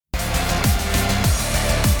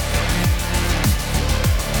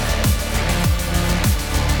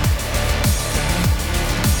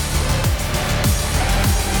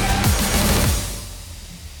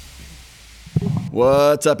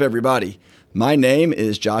What's up, everybody? My name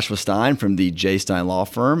is Joshua Stein from the J. Stein Law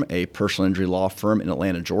Firm, a personal injury law firm in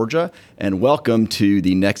Atlanta, Georgia, and welcome to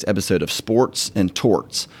the next episode of Sports and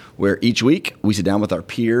Torts, where each week we sit down with our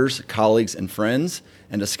peers, colleagues, and friends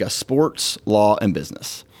and discuss sports, law, and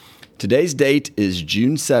business. Today's date is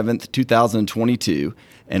June 7th, 2022,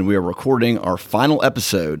 and we are recording our final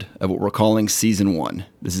episode of what we're calling Season 1.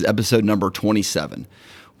 This is episode number 27.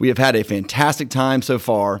 We have had a fantastic time so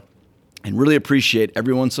far and really appreciate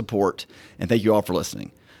everyone's support, and thank you all for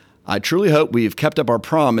listening. I truly hope we've kept up our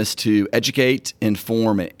promise to educate,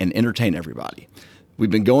 inform, and entertain everybody.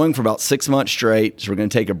 We've been going for about 6 months straight, so we're going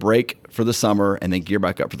to take a break for the summer and then gear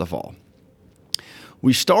back up for the fall.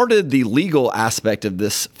 We started the legal aspect of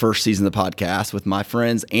this first season of the podcast with my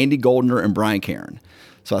friends Andy Goldner and Brian Karen.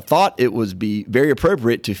 So I thought it would be very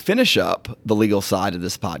appropriate to finish up the legal side of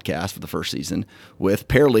this podcast for the first season with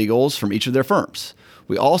paralegals from each of their firms.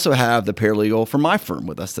 We also have the paralegal from my firm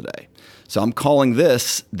with us today. So I'm calling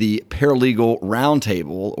this the Paralegal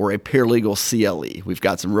Roundtable, or a Paralegal CLE. We've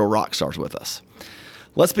got some real rock stars with us.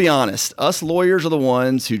 Let's be honest, us lawyers are the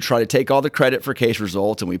ones who try to take all the credit for case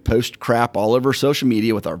results, and we post crap all over social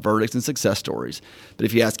media with our verdicts and success stories. But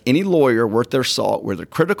if you ask any lawyer worth their salt where the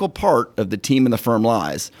critical part of the team and the firm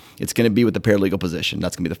lies, it's going to be with the paralegal position.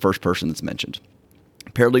 That's going to be the first person that's mentioned.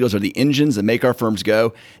 Paralegals are the engines that make our firms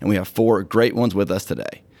go, and we have 4 great ones with us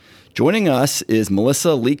today. Joining us is Melissa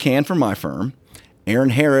Lekan from my firm, Erin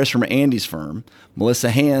Harris from Andy's firm, Melissa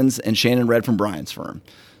Hands, and Shannon Red from Brian's firm.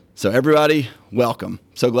 So everybody, welcome.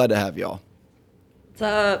 So glad to have y'all. What's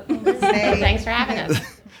up? Thanks for having us.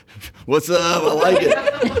 What's up? I like it.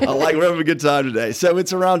 I like we're having a good time today. So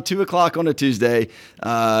it's around 2 o'clock on a Tuesday.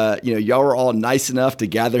 Y'all were all nice enough to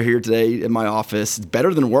gather here today in my office. It's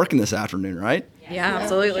better than working this afternoon, right? Yeah,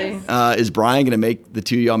 absolutely. Is Brian going to make the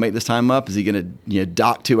two of y'all make this time up? Is he going to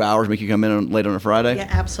dock 2 hours, make you come in late on a Friday? Yeah,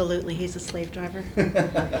 absolutely. He's a slave driver.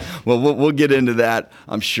 Well, we'll get into that,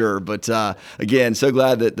 I'm sure. But again, so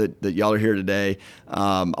glad that y'all are here today.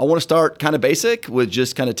 I want to start kind of basic with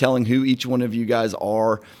just kind of telling who each one of you guys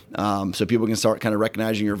are, so people can start kind of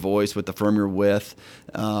recognizing your voice with the firm you're with.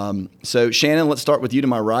 So Shannon, let's start with you to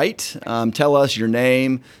my right. Tell us your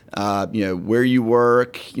name, where you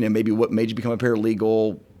work, maybe what made you become a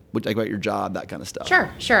paralegal, what about your job, that kind of stuff. Sure.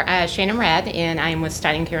 Shannon Red, and I am with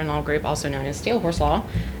Stein & Karen Law Group, also known as Steel Horse Law.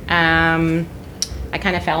 I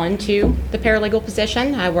kind of fell into the paralegal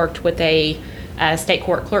position. I worked with a state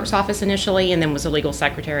court clerk's office initially, and then was a legal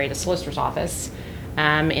secretary at a solicitor's office,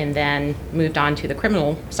 and then moved on to the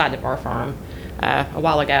criminal side of our firm a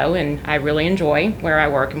while ago. And I really enjoy where I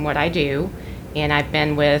work and what I do, and I've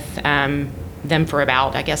been with them for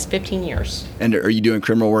about, 15 years. And are you doing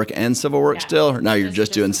criminal work and civil work still? Or now you're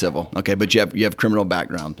just doing civil. civil. Okay, but you have criminal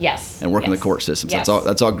background. Yes. And work in the court system. So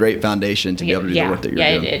that's all great foundation to be able to do the work that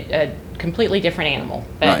you're doing. A completely different animal.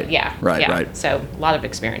 But Right. So a lot of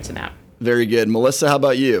experience in that. Very good. Melissa, how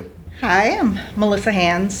about you? Hi, I'm Melissa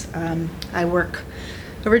Hands. I work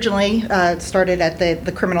originally, started at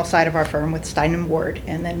the criminal side of our firm with Stein & Ward,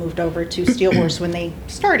 and then moved over to Steel Horse when they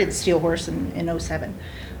started Steel Horse in 2007.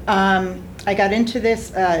 I got into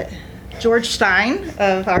this, George Stein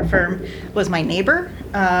of our firm was my neighbor,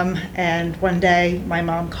 and one day my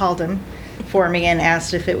mom called him for me and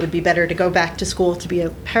asked if it would be better to go back to school to be a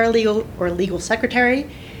paralegal or legal secretary,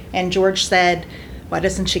 and George said, why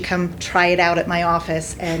doesn't she come try it out at my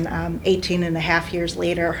office? And 18 and a half years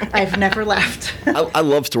later, I've never left. I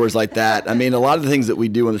love stories like that. I mean, a lot of the things that we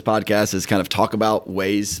do on this podcast is kind of talk about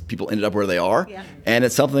ways people ended up where they are. Yeah. And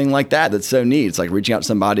it's something like that that's so neat. It's like reaching out to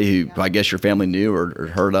somebody who I guess your family knew or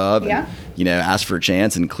heard of. Yeah. And, asked for a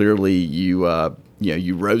chance, and clearly you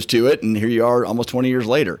rose to it, and here you are almost 20 years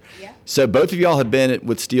later. Yeah. So both of y'all have been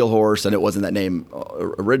with Steel Horse, and it wasn't that name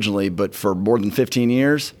originally, but for more than 15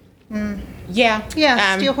 years? Yeah.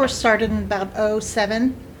 Steel Horse started in about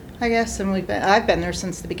 2007, I guess, and I've been there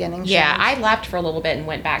since the beginning. Yeah, I left for a little bit and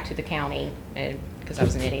went back to the county because I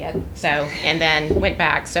was an idiot. So, and then went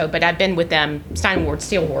back. But I've been with them, Stein & Ward,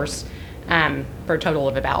 Steel Horse, for a total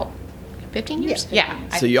of about 15 years. Yeah.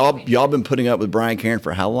 So y'all been putting up with Brian Karen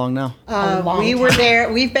for how long now?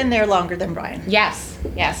 We've been there longer than Brian. Yes.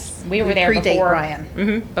 We were there before Brian.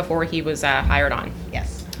 Mm-hmm, before he was hired on.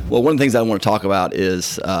 Yes. Well, one of the things I want to talk about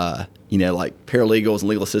is, like paralegals and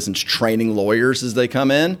legal assistants training lawyers as they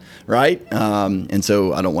come in, right? And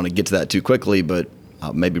so I don't want to get to that too quickly, but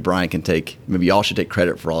maybe y'all should take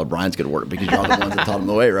credit for all of Brian's good work because you're the ones that taught him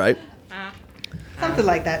the way, right? Something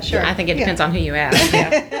like that, sure. I think it depends on who you ask.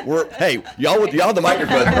 Yeah. Y'all have the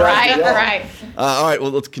microphone. Right. All right,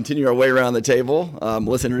 well, let's continue our way around the table.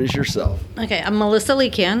 Melissa, introduce yourself. Okay, I'm Melissa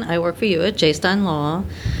Lekan. I work for you at J. Stein Law.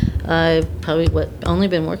 I've probably only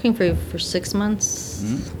been working for 6 months.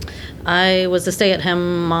 Mm-hmm. I was a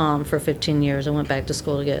stay-at-home mom for 15 years. I went back to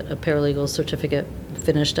school to get a paralegal certificate,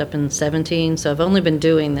 finished up in 17. So I've only been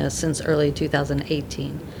doing this since early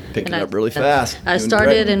 2018. Picking up really fast. I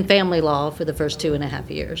started in family law for the first 2.5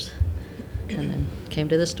 years, and then came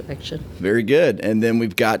to this direction. Very good. And then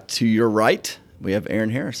we've got to your right, we have Erin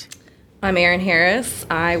Harris. I'm Erin Harris.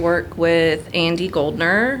 I work with Andy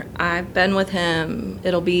Goldner. I've been with him,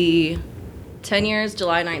 it'll be 10 years,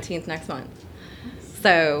 July 19th next month.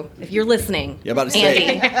 So if you're listening, about to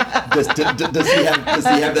Andy. Say, does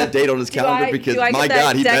he have that date on his calendar? Because my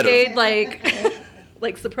God, he decade, better.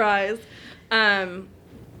 like surprise.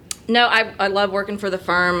 No, I love working for the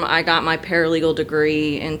firm. I got my paralegal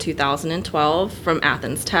degree in 2012 from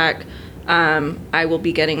Athens Tech. I will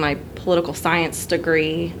be getting my political science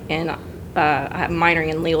degree and I'm minoring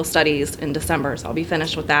in legal studies in December, so I'll be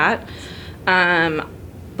finished with that.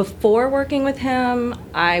 Before working with him,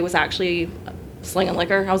 I was actually slinging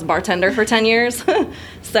liquor. I was a bartender for 10 years.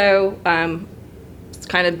 So kind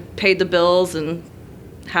of paid the bills and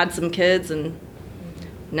had some kids, and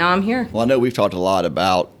now I'm here. Well, I know we've talked a lot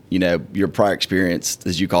about, your prior experience,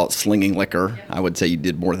 as you call it, slinging liquor. I would say you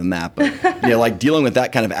did more than that, but like dealing with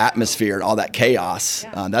that kind of atmosphere and all that chaos.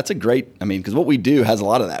 That's a great. Because what we do has a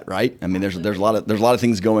lot of that, right? There's a lot of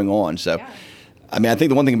things going on. So, I think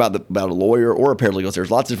the one thing about a lawyer or a paralegal is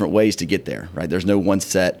there's lots of different ways to get there, right? There's no one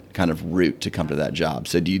set kind of route to come to that job.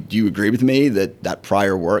 So, do you agree with me that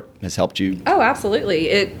prior work has helped you? Oh,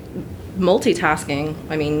 absolutely.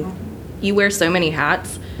 Multitasking. You wear so many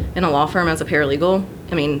hats in a law firm as a paralegal.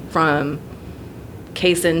 From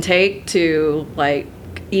case intake to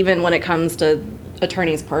even when it comes to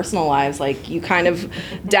attorneys' personal lives, you kind of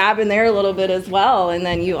dab in there a little bit as well. And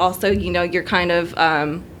then you also, you're kind of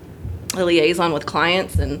a liaison with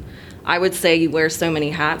clients. And I would say you wear so many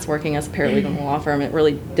hats working as a paralegal in a law firm. It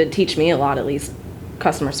really did teach me a lot, at least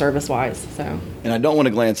customer service wise. So. And I don't want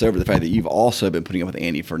to glance over the fact that you've also been putting up with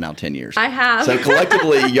Andy for now 10 years. I have. So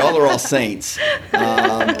collectively, y'all are all saints.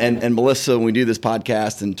 And Melissa, when we do this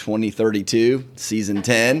podcast in 2032, season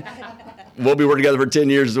 10, we'll be working together for 10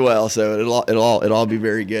 years as well. So it'll all be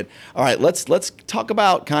very good. All right, let's talk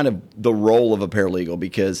about kind of the role of a paralegal,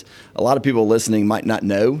 because a lot of people listening might not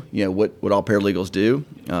know, what all paralegals do.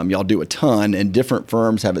 Y'all do a ton, and different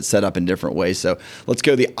firms have it set up in different ways. So let's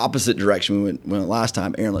go the opposite direction we went last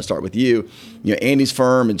time. Erin, let's start with you. Andy's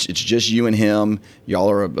firm, it's just you and him. Y'all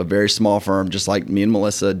are a very small firm, just like me and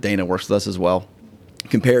Melissa. Dana works with us as well.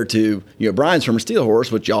 Compared to Brian's firm, Steel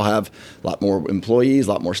Horse, which y'all have a lot more employees,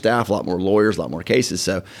 a lot more staff, a lot more lawyers, a lot more cases.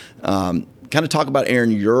 So kind of talk about,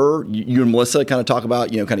 Erin, you and Melissa kind of talk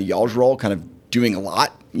about, kind of y'all's role, kind of doing a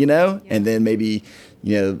lot, and then maybe,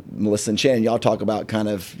 Melissa and Shannon, y'all talk about kind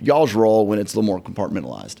of y'all's role when it's a little more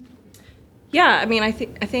compartmentalized. Yeah, I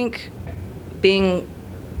think being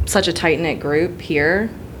such a tight-knit group here,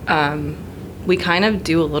 we kind of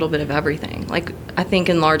do a little bit of everything. I think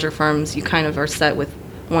in larger firms, you kind of are set with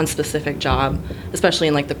one specific job, especially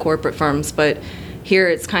in the corporate firms. But here,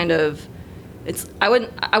 it's kind of, I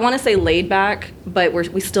want to say laid back, but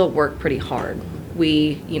we still work pretty hard.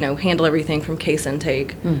 We, handle everything from case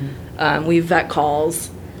intake. Mm-hmm. We vet calls.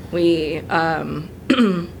 We,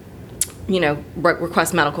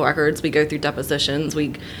 request medical records. We go through depositions.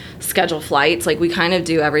 We schedule flights. We kind of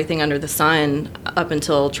do everything under the sun up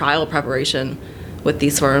until trial preparation with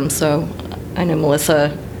these firms. So I know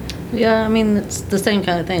Melissa. Yeah, it's the same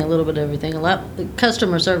kind of thing, a little bit of everything. A lot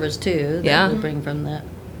customer service too that we bring from that.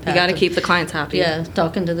 You got to keep the clients happy. Yeah,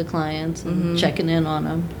 talking to the clients and checking in on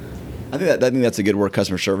them. I think that's a good word,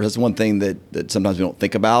 customer service. That's one thing that sometimes we don't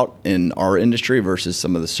think about in our industry versus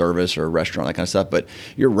some of the service or restaurant, that kind of stuff. But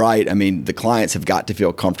you're right. The clients have got to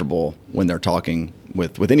feel comfortable when they're talking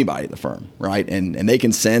with anybody at the firm, right? And they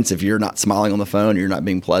can sense if you're not smiling on the phone or you're not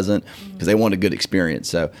being pleasant, because they want a good experience.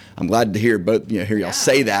 So I'm glad to hear y'all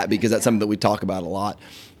say that, because that's something that we talk about a lot.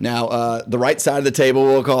 Now, the right side of the table,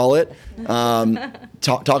 we'll call it.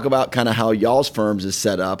 Talk about kind of how y'all's firms is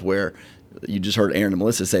set up, where you just heard Erin and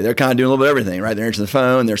Melissa say they're kind of doing a little bit of everything, right? They're answering the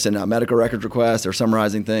phone, they're sending out medical records requests, they're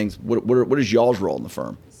summarizing things. What is y'all's role in the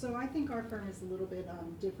firm? So I think our firm is a little bit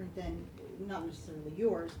different than, not necessarily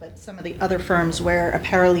yours, but some of the other firms where a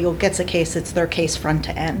paralegal gets a case, it's their case front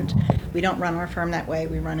to end. We don't run our firm that way.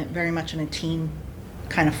 We run it very much in a team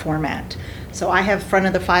kind of format. So I have front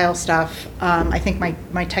of the file stuff. I think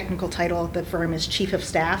my technical title at the firm is Chief of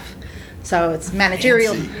Staff. So it's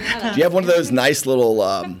managerial. Do you have one of those nice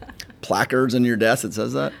little placards on your desk that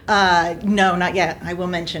says that? No, not yet. I will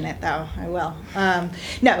mention it, though. I will.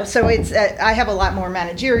 No, so it's I have a lot more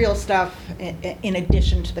managerial stuff in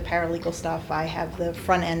addition to the paralegal stuff. I have the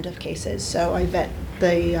front end of cases. So I vet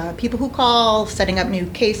the people who call, setting up new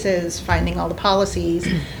cases, finding all the policies,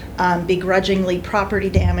 begrudgingly property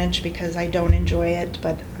damage because I don't enjoy it,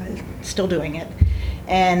 but I'm still doing it.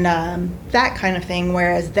 And that kind of thing,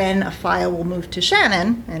 whereas then a file will move to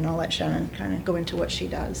Shannon, and I'll let Shannon kind of go into what she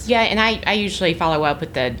does. Yeah, and I usually follow up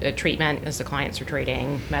with the treatment as the clients are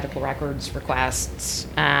treating, medical records requests,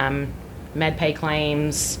 med pay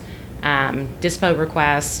claims, dispo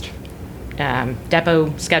request, depot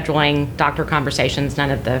scheduling, doctor conversations,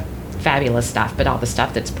 none of the fabulous stuff, but all the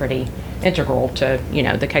stuff that's pretty integral to,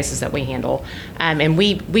 the cases that we handle. And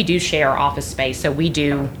we do share office space, so we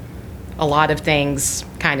do a lot of things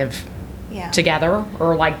kind of together,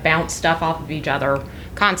 or like bounce stuff off of each other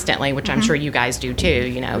constantly, which I'm sure you guys do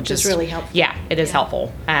too, Which is really helpful. Yeah, it is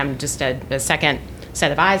helpful. Just a second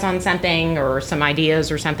set of eyes on something, or some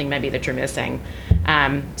ideas or something maybe that you're missing.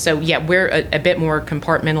 So yeah, we're a bit more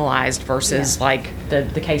compartmentalized versus like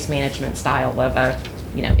the case management style of a,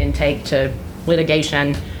 intake to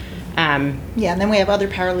litigation. And then we have other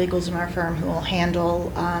paralegals in our firm who will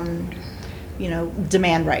handle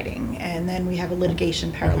demand writing, and then we have a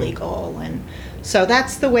litigation paralegal, and so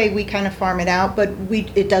that's the way we kind of farm it out. But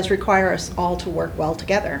it does require us all to work well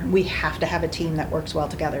together. We have to have a team that works well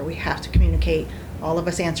together. We have to communicate. All of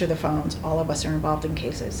us answer the phones. All of us are involved in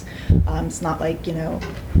cases. It's not like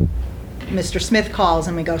Mr. Smith calls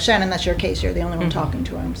and we go, Shannon, that's your case. You're the only one talking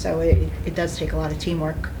to him. So it does take a lot of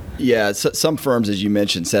teamwork. Yeah, so some firms, as you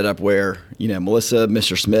mentioned, set up where, Melissa,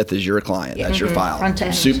 Mr. Smith is your client. That's your file. Front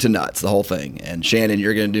end. Soup to nuts, the whole thing. And Shannon,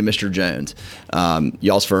 you're going to do Mr. Jones.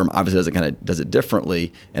 Y'all's firm obviously does it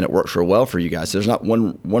differently, and it works real well for you guys. So there's not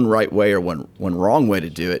one right way or one wrong way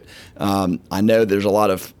to do it. I know there's a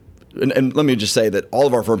lot of, and let me just say that all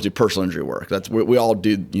of our firms do personal injury work. That's we all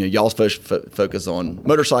do. Y'all's focus on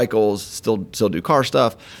motorcycles, still do car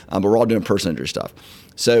stuff, but we're all doing personal injury stuff.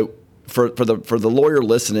 So for the lawyer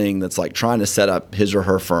listening that's like trying to set up his or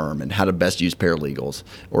her firm and how to best use paralegals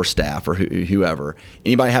or staff or whoever,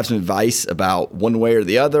 anybody have some advice about one way or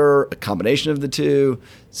the other, a combination of the two?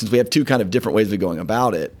 Since we have two kind of different ways of going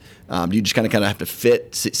about it, do you just kind of have to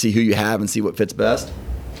see who you have and see what fits best?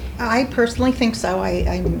 I personally think so.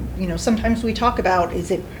 Sometimes we talk about,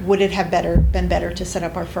 would it have been better to set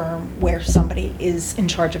up our firm where somebody is in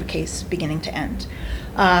charge of a case beginning to end?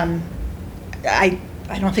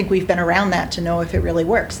 I don't think we've been around that to know if it really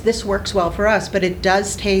works. This works well for us, but it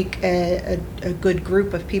does take a good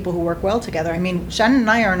group of people who work well together. I mean, Shannon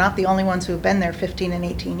and I are not the only ones who have been there 15 and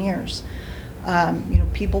 18 years.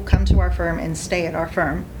 People come to our firm and stay at our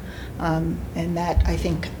firm, and that, I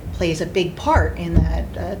think, plays a big part in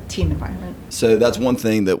that team environment. So that's one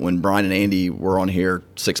thing that when Brian and Andy were on here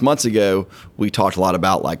 6 months ago, we talked a lot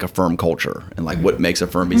about like a firm culture and like what makes a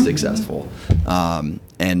firm be successful.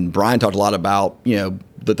 And Brian talked a lot about,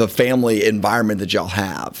 the family environment that y'all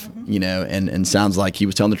have, and sounds like he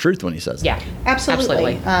was telling the truth when he says that. Yeah,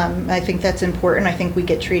 absolutely. I think that's important. I think we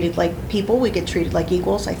get treated like people. We get treated like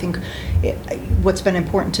equals. I think what's been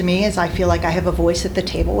important to me is I feel like I have a voice at the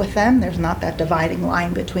table with them. There's not that dividing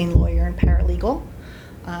line between lawyer and paralegal.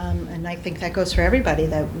 And I think that goes for everybody,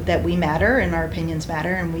 that we matter and our opinions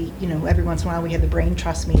matter. And we, every once in a while we have the brain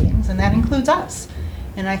trust meetings, and that includes us.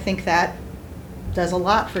 And I think that does a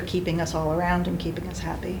lot for keeping us all around and keeping us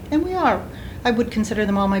happy. And I would consider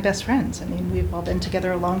them all my best friends. I mean, we've all been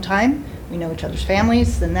together a long time. We know each other's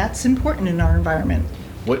families, and that's important in our environment.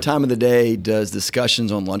 What time of the day does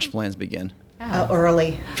discussions on lunch plans begin?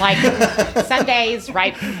 Early. Like Sundays,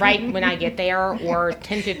 right when I get there, or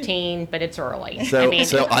 10:15, but it's early.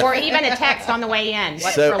 Or even a text on the way in.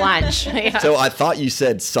 What's for lunch? Yeah. So I thought you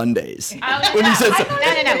said Sundays. Oh, when you said no.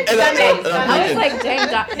 Sundays. I was like, dang,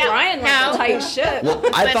 Brian wants to tight ship. Well,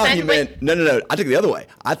 I thought you meant, no. I took it the other way.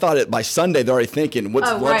 I thought by Sunday they're already thinking,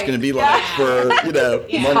 what's lunch going to be like for,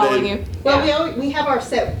 Monday? Well, we have our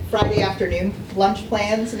set Friday afternoon lunch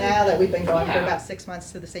plans now that we've been going for about 6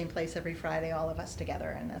 months to the same place every Friday, all of us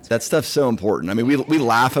together, and that stuff's so important. I mean, we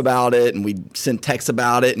laugh about it and we send texts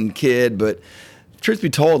about it and kid, but truth be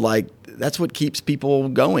told, like that's what keeps people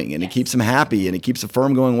going, and it keeps them happy, and it keeps the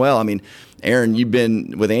firm going well. I mean, Erin, you've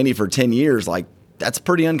been with Andy for 10 years, like that's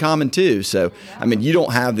pretty uncommon too. So, I mean, you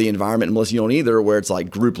don't have the environment, Melissa, you don't either, where it's like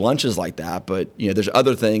group lunches like that, but there's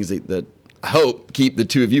other things that I hope keep the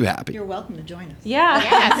two of you happy. You're welcome to join us. Yeah.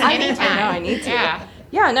 Yes, anytime. I need to.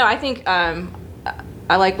 Yeah, no, I think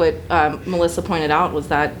I like what Melissa pointed out, was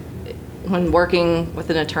that when working with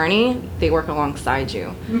an attorney, they work alongside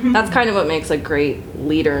you. That's kind of what makes a great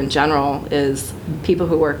leader in general, is people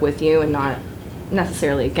who work with you and not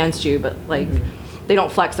necessarily against you, but like they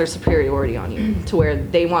don't flex their superiority on you to where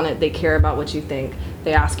they care about what you think,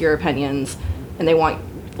 they ask your opinions, and they want,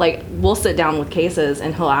 like, we'll sit down with cases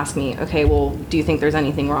and he'll ask me, okay, well, do you think there's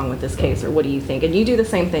anything wrong with this case, or what do you think? And you do the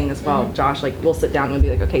same thing as well, Josh. Like, we'll sit down and be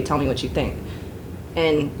like, okay, tell me what you think.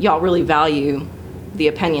 And y'all really value the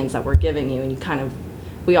opinions that we're giving you, and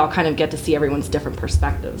we all kind of get to see everyone's different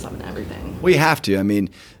perspectives on everything. We have to. I mean,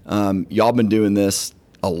 y'all been doing this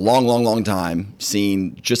a long time,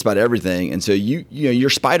 seeing just about everything, and so you know your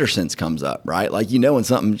spider sense comes up, right? Like, when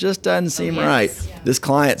something just doesn't seem right. Yeah. This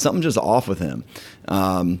client, something just off with him,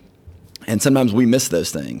 and sometimes we miss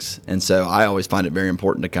those things. And so I always find it very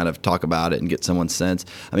important to kind of talk about it and get someone's sense.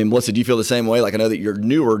 I mean, Melissa, do you feel the same way? Like, I know that you're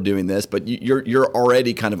newer doing this, but you're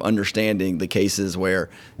already kind of understanding the cases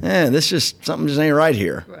where, something just ain't right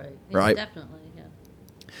here. Right? Definitely, yeah.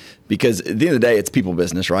 Because at the end of the day, it's people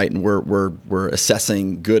business, right? And we're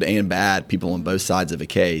assessing good and bad people on both sides of a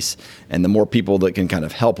case. And the more people that can kind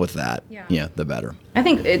of help with that, the better. I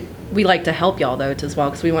think we like to help y'all though as well,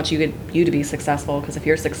 because we want you to be successful. Because if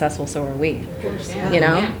you're successful, so are we. Of course,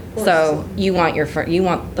 yeah. So you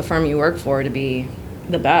want the firm you work for to be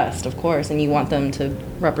the best, of course, and you want them to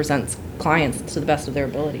represent clients to the best of their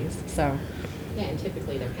abilities. So yeah, and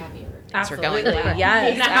typically they're happier. Absolutely, yes,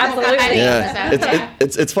 absolutely. Yeah,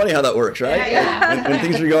 it's funny how that works, right? Yeah. When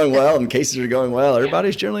things are going well and cases are going well,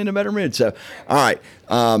 everybody's generally in a better mood. So, all right.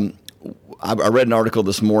 I read an article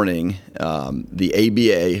this morning. The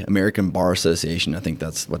ABA, American Bar Association, I think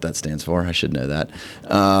that's what that stands for. I should know that.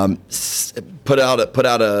 Put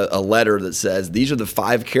out a letter that says these are the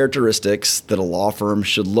 5 characteristics that a law firm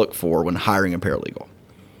should look for when hiring a paralegal.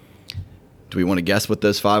 Do we want to guess what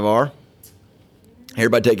those 5 are?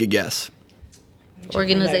 Everybody take a guess.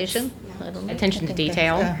 Organization? I don't know. Attention to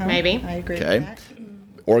detail, maybe. I agree Okay. with that.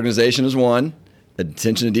 Organization is 1.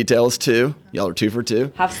 Attention to detail is 2. Y'all are 2 for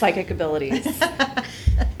 2. have psychic abilities.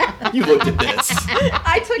 You looked at this.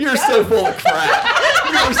 I took You're notes. so full of crap.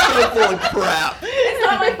 You're so full of crap. It's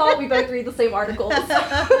not my fault we both read the same articles.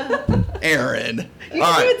 Aaron. You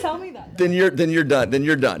All didn't right. even tell me that. Then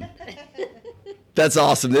you're done. That's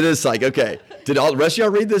awesome. It is psych. Okay. Did all the rest of y'all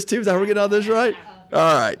read this too? Is that how we're getting all this right?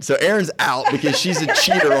 All right. So Erin's out because she's a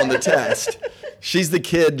cheater on the test. She's the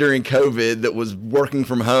kid during COVID that was working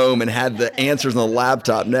from home and had the answers on the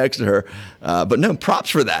laptop next to her. But no, props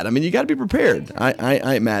for that. I mean, you got to be prepared. I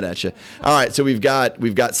ain't mad at you. All right. So we've got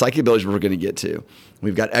psychic abilities we're going to get to.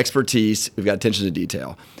 We've got expertise. We've got attention to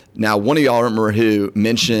detail. Now, one of y'all, remember who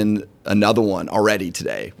mentioned another one already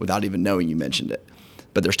today without even knowing you mentioned it.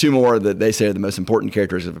 But there's 2 more that they say are the most important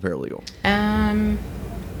characteristics of a paralegal.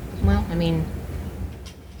 Well, I mean,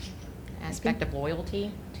 aspect of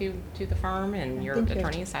loyalty to the firm and your think you have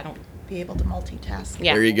attorneys. I don't. Be able to multitask.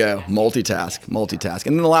 Yeah. There you go. Multitask.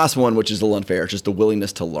 And then the last one, which is a little unfair, is just the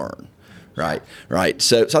willingness to learn. Right.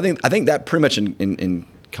 So I think that pretty much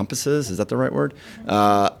encompasses, is that the right word?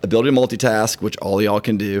 Ability to multitask, which all y'all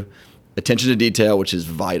can do. Attention to detail, which is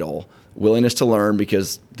vital. Willingness to learn,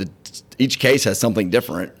 because each case has something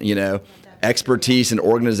different, Expertise and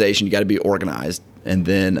organization, you got to be organized. And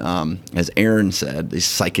then, as Erin said, these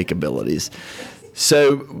psychic abilities.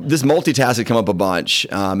 So this multitask had come up a bunch,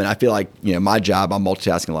 and I feel like my job, I'm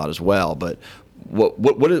multitasking a lot as well. But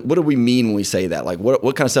what do we mean when we say that? Like, what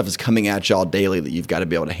kind of stuff is coming at y'all daily that you've got to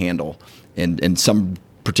be able to handle in some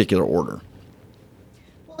particular order?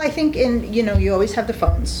 Well, I think you always have the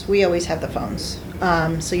phones. We always have the phones.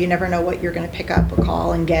 So you never know what you're going to pick up or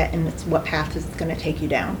call and get, and it's what path is going to take you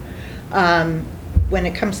down. When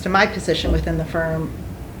it comes to my position within the firm,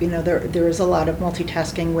 there is a lot of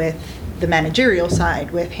multitasking with the managerial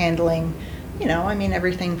side, with handling,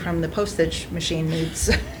 everything from the postage machine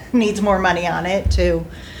needs more money on it to,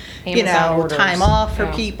 Amazon orders. time off for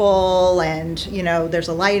Yeah. people, and there's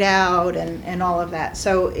a light out and all of that.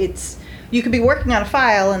 So you could be working on a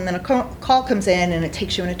file and then a call comes in and it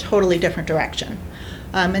takes you in a totally different direction,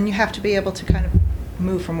 and you have to be able to kind of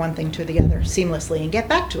move from one thing to the other seamlessly and get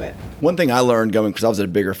back to it. One thing I learned because I was at a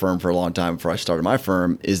bigger firm for a long time before I started my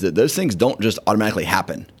firm, is that those things don't just automatically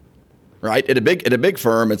happen, right? At a big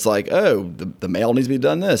firm, it's like, oh, the mail needs to be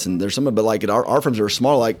done this, and there's something. But like at our firms that are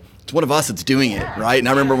small, like it's one of us that's doing it, right? And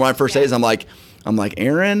I remember when I first say this, I'm like, I'm like,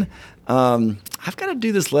 Erin, I've got to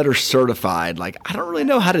do this letter certified. Like, I don't really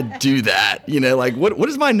know how to do that. Like, what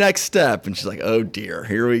is my next step? And she's like, oh dear,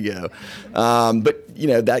 here we go. But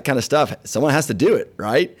that kind of stuff, someone has to do it,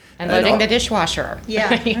 right? And loading the dishwasher.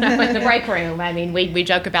 Yeah. In the break room. I mean, we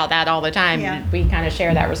joke about that all the time. Yeah. We kind of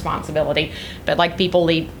share that responsibility. But like people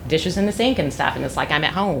leave dishes in the sink and stuff, and it's like I'm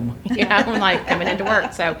at home, I'm like coming into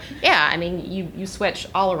work. So yeah, I mean, you switch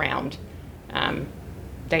all around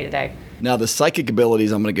day to day. Now, the psychic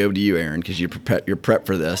abilities, I'm going to go to you, Erin, because you're prepped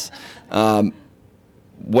for this.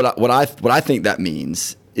 What I think that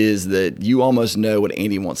means is that you almost know what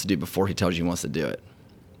Andy wants to do before he tells you he wants to do it.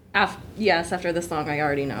 Yes, after this song, I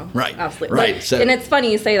already know. Right. Absolutely. Right. And it's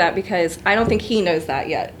funny you say that because I don't think he knows that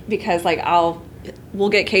yet. Because we'll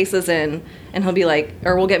get cases in, and he'll be like,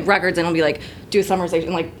 or we'll get records, and he'll be like, do a summarization,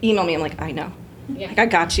 like email me. I'm like, I know. Yeah. Like, I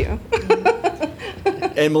got you.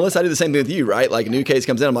 And Melissa, I do the same thing with you, right? Like a new case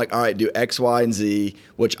comes in, I'm like, all right, do X, Y, and Z,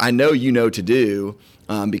 which I know you know to do,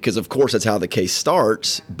 because of course that's how the case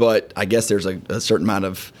starts. But I guess there's a certain amount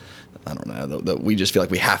of, I don't know, that we just feel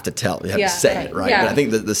like we have to tell, we have to say it, right? Yeah. But I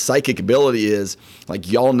think that the psychic ability is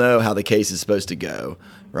like y'all know how the case is supposed to go,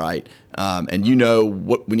 right? And you know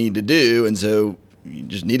what we need to do, and so you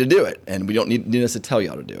just need to do it, and we don't need us to tell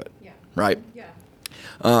y'all to do it, right?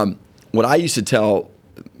 Yeah. What I used to tell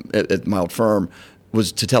at my old firm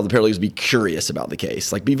was to tell the paralegals to be curious about the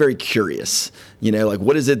case. Like, be very curious. Like,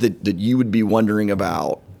 what is it that you would be wondering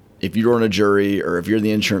about if you're on a jury or if you're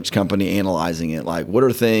the insurance company analyzing it? Like, what are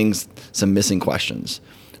some missing questions,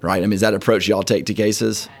 right? I mean, is that approach y'all take to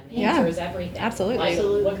cases? The answer is everything. Absolutely. Like,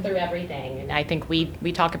 look through everything. And I think we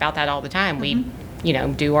talk about that all the time. We,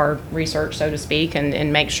 do our research, so to speak,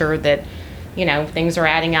 and make sure that, things are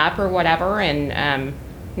adding up or whatever. And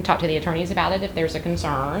talk to the attorneys about it if there's a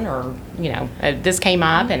concern or, this came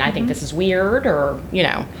up and I think this is weird or.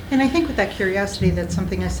 And I think with that curiosity, that's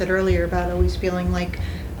something I said earlier about always feeling like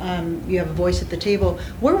you have a voice at the table.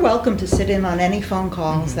 We're welcome to sit in on any phone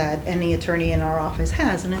calls that any attorney in our office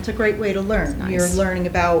has, and it's a great way to learn. Nice. You're learning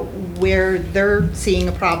about where they're seeing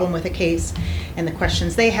a problem with a case and the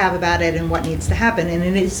questions they have about it and what needs to happen, and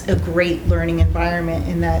it is a great learning environment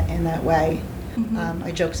in that way.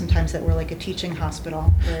 I joke sometimes that we're like a teaching hospital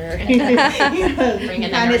where you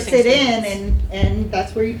kind of sit in and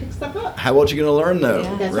that's where you pick stuff up. How else are you going to learn, though,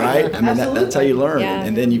 That's right? right. I mean, that's how you learn. Yeah.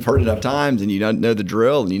 And then you've heard it enough times, and you know the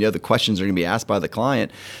drill, and you know the questions are going to be asked by the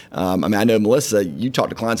client. I mean, I know, Melissa, you talk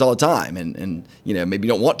to clients all the time, and maybe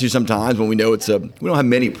you don't want to sometimes when we know we don't have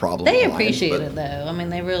many problems. They with clients, appreciate but it, though. I mean,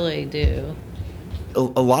 they really do. A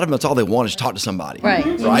lot of them, that's all they want is to talk to somebody. Right.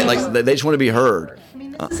 Right? Like, they just want to be heard. I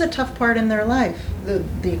mean, this is a tough part in their life,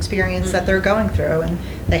 the experience that they're going through, and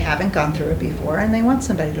they haven't gone through it before, and they want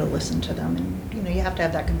somebody to listen to them, and you have to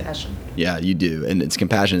have that compassion. Yeah, you do. And it's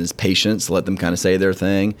compassion, it's patience, let them kind of say their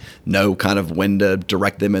thing, know kind of when to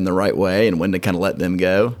direct them in the right way and when to kind of let them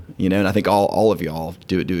go, and I think all of y'all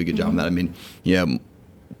do a good job of that. I mean,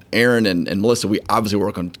 Erin and Melissa, we obviously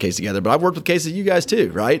work on cases together, but I've worked with cases you guys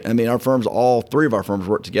too, right? I mean, all three of our firms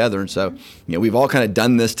work together, and so we've all kind of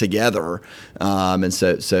done this together, and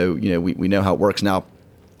so we know how it works. Now,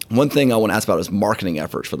 one thing I want to ask about is marketing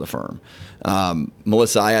efforts for the firm.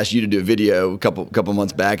 Melissa, I asked you to do a video a couple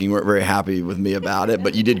months back, and you weren't very happy with me about it,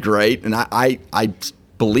 but you did great, and I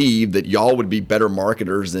believe that y'all would be better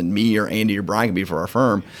marketers than me or Andy or Brian could be for our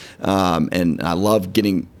firm, and I love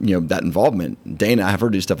getting that involvement. Dana, I have her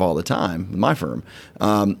do stuff all the time with my firm.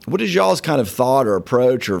 What is y'all's kind of thought or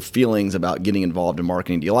approach or feelings about getting involved in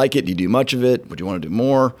marketing? Do you like it? Do you do much of it? Would you want to do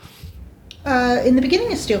more? In the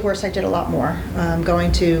beginning of Steelhorse, I did a lot more,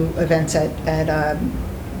 going to events at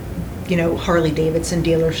Harley Davidson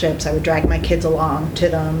dealerships. I would drag my kids along to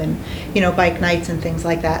them, and bike nights and things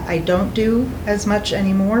like that. I don't do as much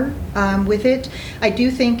anymore with it. I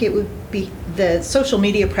do think it would be the social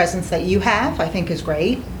media presence that you have, I think, is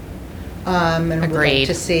great. And I would like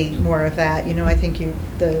to see more of that. I think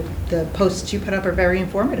the posts you put up are very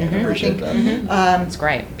informative. I appreciate that. It's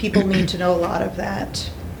great. People need to know a lot of that,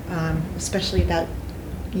 especially about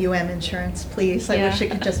insurance, please. I wish it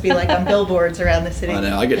could just be like on billboards around the city. I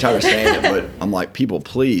know, I get tired of saying it, but I'm like, people,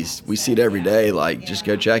 please, we see it every day, just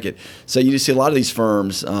go check it. So you see a lot of these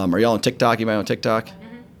firms, are y'all on TikTok? Anybody on TikTok?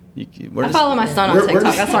 I follow my son on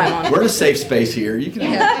TikTok, that's why I'm on. We're in a safe space here. You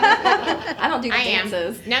can. I don't do the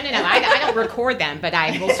dances. No, I don't record them, but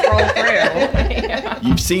I will scroll through.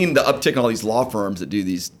 You've seen the uptick on all these law firms that do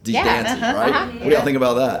these dances, right? What do y'all think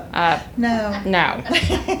about that? No. No.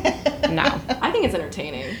 I think it's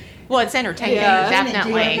entertaining. Well, it's entertaining, Yeah.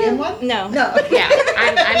 definitely. Do you want to be in one? No. Yeah,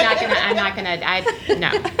 I'm not gonna.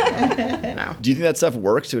 No. Do you think that stuff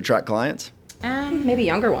works to attract clients? Maybe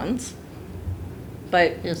younger ones.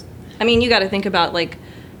 But Yes. I mean, you got to think about like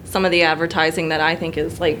some of the advertising that I think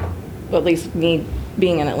is like, well, at least me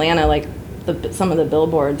being in Atlanta, like some of the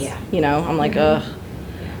billboards. Yeah. You know, I'm like, ugh.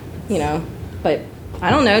 You know, but I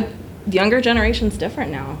don't know. Younger generation's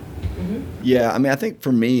different now. Yeah, I mean, I think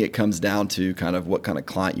for me, it comes down to kind of what kind of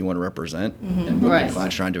client you want to represent and what kind of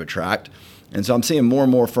client you're trying to attract. And so I'm seeing more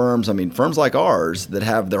and more firms, I mean, firms like ours that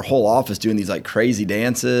have their whole office doing these like crazy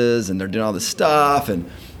dances and they're doing all this stuff. And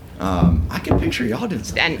I can picture y'all doing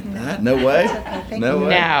something like that. No way. No way.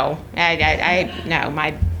 No, no.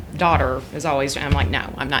 My daughter is always. I'm like,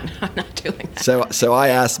 no, I'm not doing that. So I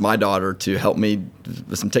asked my daughter to help me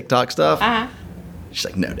with some TikTok stuff. She's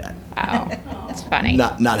like, no, Dad. Oh, it's funny.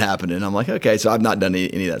 Not happening. I'm like, okay, so I've not done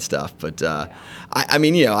any of that stuff. But I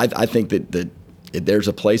mean, you know, I think that there's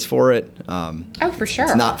a place for it. Oh, for sure.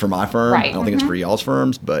 It's not for my firm. Right. I don't think it's for y'all's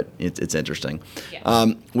firms, but it's interesting.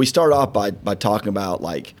 Yes. We start off by talking about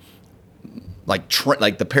like the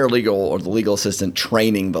paralegal or the legal assistant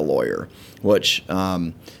training the lawyer, which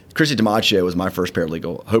Christy DiMaccio was my first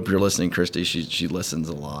paralegal. Hope you're listening, Christy. She listens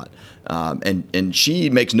a lot. And she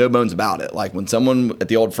makes no bones about it. Like when someone at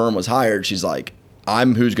the old firm was hired, she's like,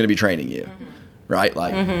 I'm who's going to be training you, right?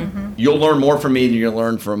 Like you'll learn more from me than you're going to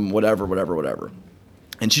learn from whatever.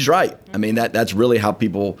 And she's right. I mean, that's really how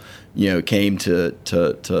people, you know, came to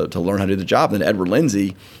learn how to do the job. And Edward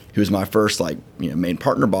Lindsay, who was my first main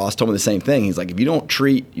partner boss, told me the same thing. He's like, if you don't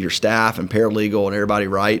treat your staff and paralegal and everybody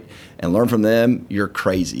right and learn from them, you're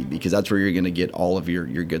crazy, because that's where you're going to get all of your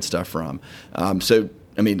good stuff from. So,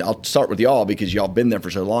 I mean, I'll start with y'all because y'all been there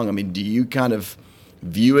for so long. I mean, do you kind of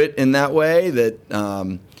view it in that way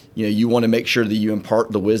that, you want to make sure that you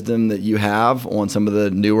impart the wisdom that you have on some of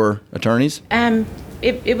the newer attorneys?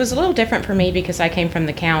 It was a little different for me because I came from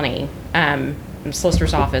the county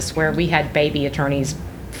solicitor's office, where we had baby attorneys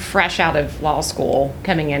fresh out of law school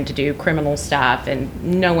coming in to do criminal stuff, and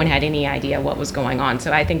no one had any idea what was going on.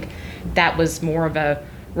 So I think that was more of a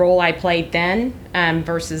role I played then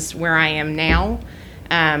versus where I am now.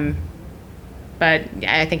 But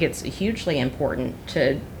I think it's hugely important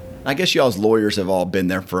to. I guess y'all's lawyers have all been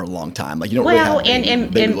there for a long time. Like you don't really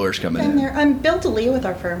have baby lawyers coming in. There. Bill DeLeo with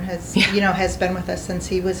our firm has been with us since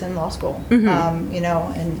he was in law school.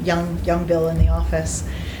 And young Bill in the office.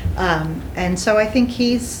 And so I think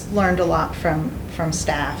he's learned a lot from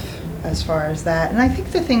staff as far as that. And I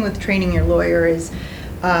think the thing with training your lawyer is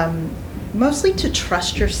mostly to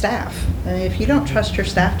trust your staff. And if you don't trust your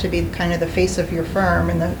staff to be kind of the face of your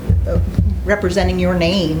firm and the representing your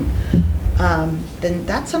name, then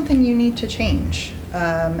that's something you need to change.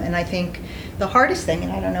 And I think the hardest thing,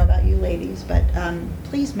 and I don't know about you ladies, but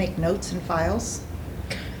please make notes and files.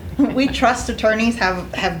 We trust attorneys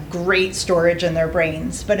have great storage in their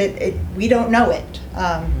brains, but we don't know it.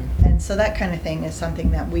 And so that kind of thing is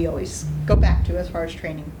something that we always go back to as far as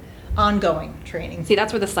training, ongoing training. See,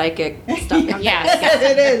 that's where the psychic stuff comes Yes.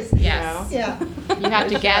 It is. Yes. Yeah. You have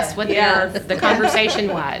to guess what the conversation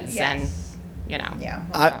was. Yes. And, Yeah.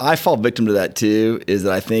 I fall victim to that too, is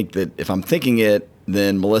that I think that if I'm thinking it,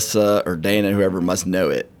 then Melissa or Dana, whoever, must know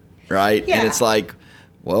it, right? Yeah. And it's like,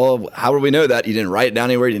 well, how would we know that? You didn't write it down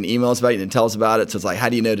anywhere. You didn't email us about it. You didn't tell us about it. So it's like, how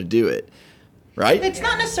do you know to do it, right? It's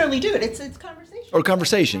not necessarily do it. It's conversation. Or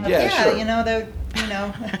conversation, yeah, sure. You're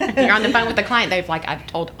on the phone with the client. They've like, I've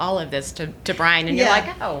told all of this to Brian, and you're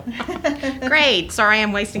like, oh, great. Sorry,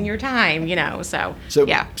 I'm wasting your time. So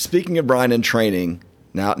yeah. Speaking of Brian and training,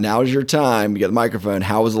 now is your time. You got the microphone.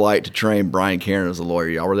 How was it like to train Brian Karen as a lawyer?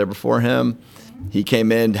 Y'all were there before him. He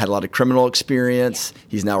came in, had a lot of criminal experience.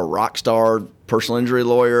 He's now a rock star personal injury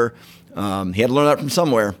lawyer. He had to learn that from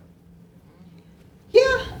somewhere.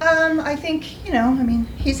 Yeah, I think,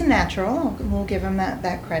 he's a natural. We'll give him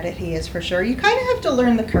that credit. He is for sure. You kind of have to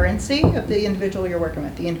learn the currency of the individual you're working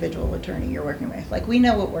with, the individual attorney you're working with. Like, we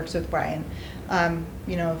know what works with Brian.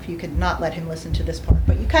 If you could not let him listen to this part.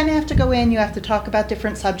 But you kind of have to go in, you have to talk about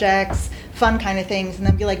different subjects, fun kind of things, and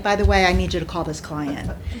then be like, by the way, I need you to call this client.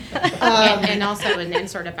 And also an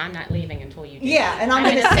insert if I'm not leaving until you do. Yeah, and I'm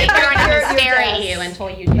going to sit sit here and I'm here going to stare at you until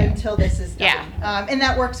you do. Until this is done. Yeah. And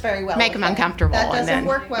that works very well. Make with him uncomfortable. That doesn't and then,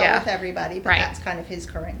 work well with everybody, but Right. that's kind of his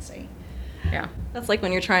currency. Yeah. That's like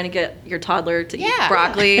when you're trying to get your toddler to eat Yeah.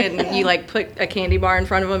 broccoli and you like put a candy bar in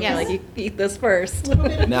front of him Yes. and you eat this first.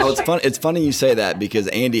 Now it's funny you say that because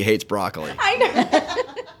Andy hates broccoli. I know.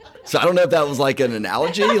 So I don't know if that was like an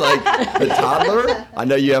analogy, like the toddler. I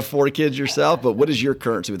know you have 4 kids yourself, but what is your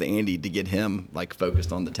currency with Andy to get him like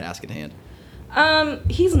focused on the task at hand?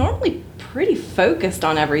 He's normally pretty focused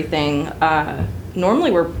on everything.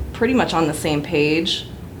 Normally we're pretty much on the same page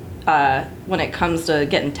when it comes to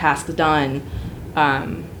getting tasks done.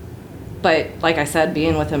 But like I said,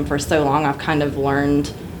 being with him for so long, I've kind of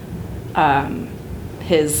learned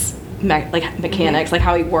his mechanics, like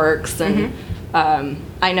how he works, and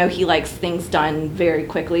I know he likes things done very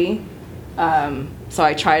quickly. So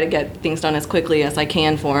I try to get things done as quickly as I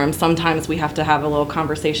can for him. Sometimes we have to have a little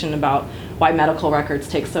conversation about why medical records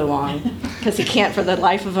take so long, because he can't for the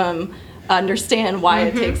life of him understand why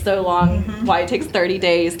it takes so long, why it takes 30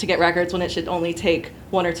 days to get records when it should only take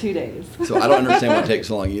 1 or 2 days. So I don't understand why it takes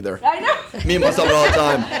so long either. I know. Me and myself all the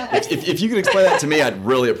time. If you could explain that to me, I'd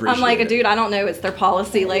really appreciate it. I'm like, dude, I don't know. It's their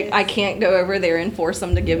policy. Like, I can't go over there and force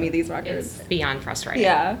them to give me these records. It's beyond frustrating.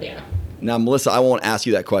 Yeah. Now, Melissa, I won't ask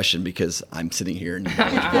you that question because I'm sitting here and feel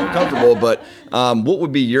comfortable, but what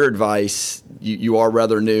would be your advice? You are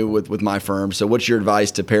rather new with my firm, so what's your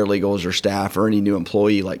advice to paralegals or staff or any new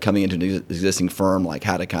employee like coming into an existing firm, like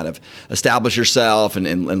how to kind of establish yourself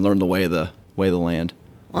and learn the way of the land?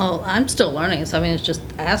 Well, I'm still learning, so I mean, it's just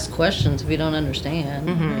ask questions if you don't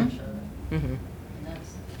understand.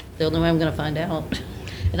 That's the only way I'm going to find out.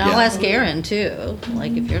 And I'll ask Erin too,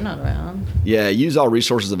 like if you're not around. Yeah, use all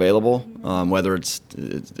resources available, whether it's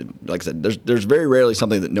like I said, there's very rarely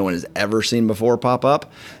something that no one has ever seen before pop up.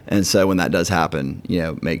 And so when that does happen,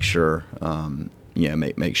 make sure,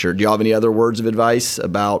 make sure. Do you have any other words of advice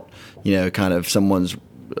about, kind of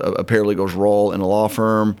a paralegal's role in a law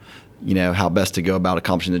firm, how best to go about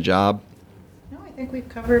accomplishing the job? I think we've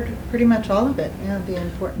covered pretty much all of it. Yeah, the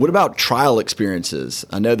important. What about trial experiences?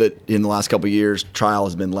 I know that in the last couple of years, trial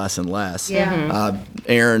has been less and less. Yeah.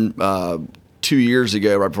 Aaron, 2 years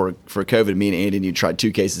ago, right before COVID, me and Andy and you tried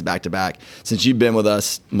 2 cases back to back. Since you've been with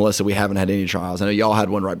us, Melissa, we haven't had any trials. I know y'all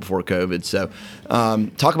had one right before COVID. So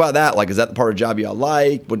talk about that. Like, is that the part of the job y'all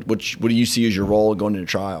like? What do you see as your role going into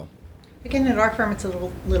trial? Again, at our firm, it's a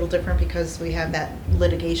little different because we have that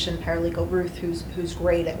litigation paralegal, Ruth, who's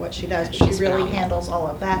great at what she does. But she really handles all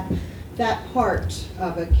of that part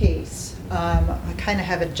of a case. I kind of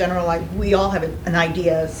have a general, we all have an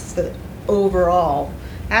idea as the overall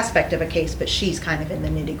aspect of a case, but she's kind of in the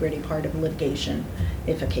nitty-gritty part of litigation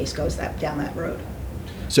if a case goes down that road.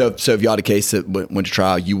 So if you had a case that went to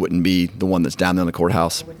trial, you wouldn't be the one that's down there in the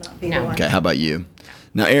courthouse? I would not be the one. Okay, how about you?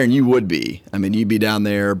 Now, Erin, you would be. I mean, you'd be down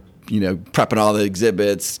there, prepping all the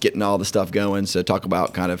exhibits, getting all the stuff going. So talk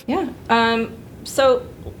about kind of. Yeah. So,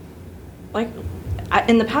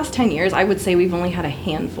 in the past 10 years, I would say we've only had a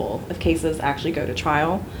handful of cases actually go to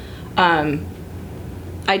trial.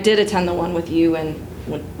 I did attend the one with you and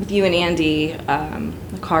Andy,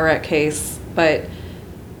 the car wreck case. But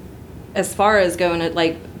as far as going to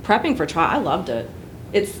prepping for trial, I loved it.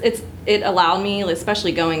 It allowed me,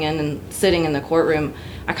 especially going in and sitting in the courtroom,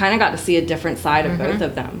 I kind of got to see a different side of both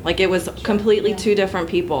of them. Like, it was completely two different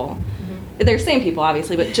people. They're the same people,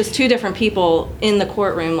 obviously, but just two different people in the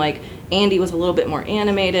courtroom. Like, Andy was a little bit more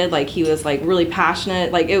animated. Like, he was, really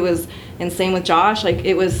passionate. Like, it was, and same with Josh. Like,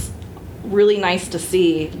 it was really nice to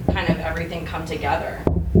see kind of everything come together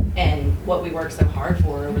and what we worked so hard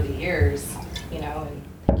for over the years, and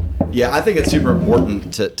Yeah, I think it's super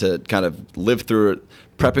important to kind of live through it,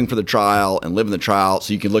 prepping for the trial and live in the trial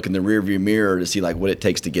so you can look in the rearview mirror to see what it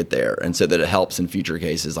takes to get there, and so that it helps in future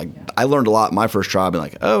cases. I learned a lot in my first trial, being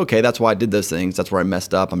oh, okay, that's why I did those things. That's where I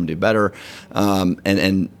messed up. I'm going to do better.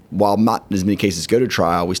 And while not as many cases go to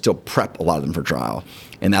trial, we still prep a lot of them for trial.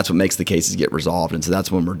 And that's what makes the cases get resolved. And so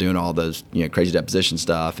that's when we're doing all those crazy deposition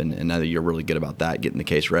stuff. And now that you're really good about that, getting the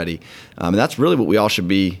case ready. And that's really what we all should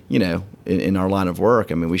be, in our line of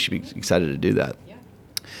work. I mean, we should be excited to do that.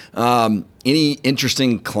 Any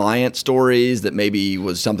interesting client stories that maybe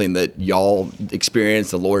was something that y'all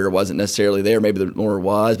experienced, the lawyer wasn't necessarily there, maybe the lawyer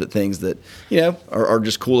was, but things that, are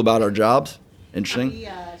just cool about our jobs? Interesting?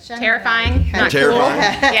 Terrifying. Not Terrifying.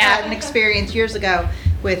 Cool. Had an experience years ago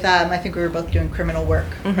with, I think we were both doing criminal work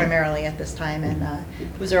primarily at this time, and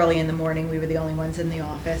it was early in the morning. We were the only ones in the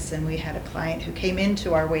office, and we had a client who came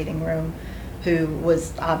into our waiting room who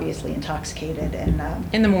was obviously intoxicated, and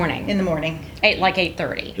In the morning.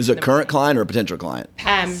 8:30. Is it a current client or a potential client?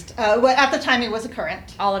 well, at the time it was a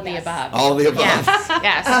current. All of the above. All of the above.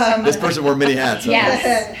 Yes. This person wore many hats. Huh?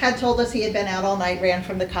 Yes. Had told us he had been out all night, ran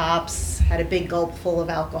from the cops, had a big gulp full of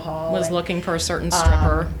alcohol. Was and, looking for a certain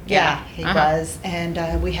stripper. Yeah, he was.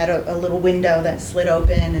 And we had a little window that slid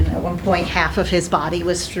open, and at one point half of his body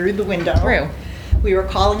was through the window. Through. We were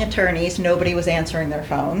calling attorneys. Nobody was answering their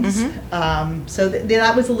phones. So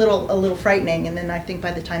that was a little frightening. And then I think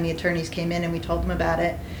by the time the attorneys came in and we told them about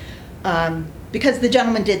it, because the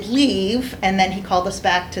gentleman did leave, and then he called us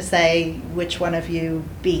back to say, which one of you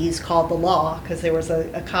B's called the law, because there was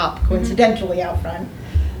a cop coincidentally out front.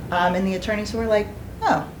 And the attorneys were like,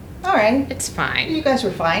 oh, all right. It's fine. You guys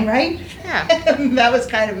were fine, right? Yeah. That was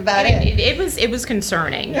kind of about it. It was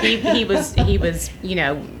concerning. He was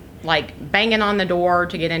like banging on the door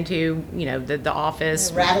to get into the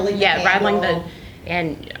office, Rattling the rattling handle.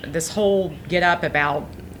 and this whole get up about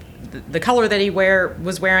the color that he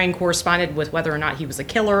was wearing corresponded with whether or not he was a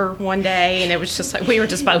killer one day, and it was just like we were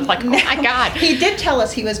just both like, oh my God. He did tell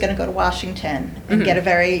us he was going to go to Washington and get a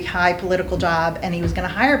very high political job, and he was going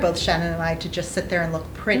to hire both Shannon and I to just sit there and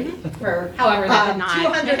look pretty for However, that did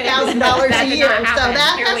not. $200,000 That a did year. not So happen.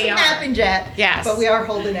 that Here we hasn't are. happened yet. Yes. But we are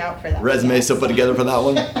holding out for that. Resume still put together for that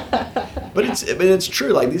one. But it's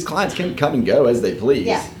true. Like, these clients can come and go as they please,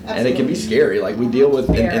 Yeah, and it can be absolutely. scary. Like, we deal with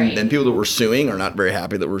Very. and people that we're suing are not very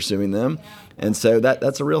happy that we're suing them, and so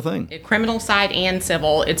that's a real thing. Criminal side and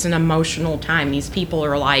civil, it's an emotional time. These people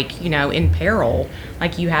are like, in peril.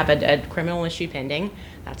 Like, you have a criminal issue pending.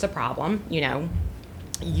 That's a problem.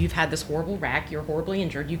 You've had this horrible wreck. You're horribly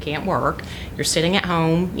injured. You can't work. You're sitting at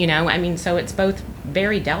home. So it's both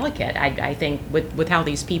very delicate, I think, with how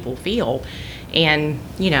these people feel. And,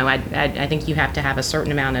 I think you have to have a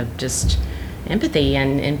certain amount of just empathy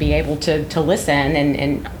and be able to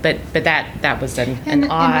listen but that was an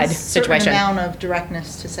odd a situation. certain amount of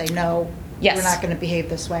directness to say, no, Yes. we're not going to behave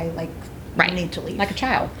this way. Like, Right. you need to leave. Like a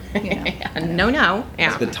child. Yeah. No. Yeah.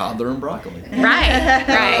 It's the toddler and broccoli. Right.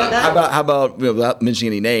 How about without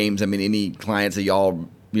mentioning any names? I mean, any clients that y'all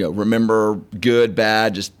remember, good,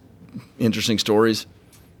 bad, just interesting stories.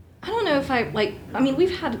 I don't know if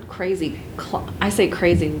we've had crazy, I say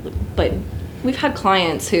crazy, but we've had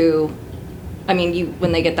clients who,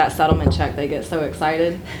 when they get that settlement check, they get so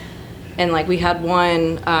excited. And we had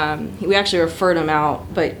one, we actually referred him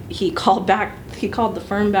out, but he called the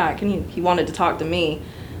firm back and he wanted to talk to me.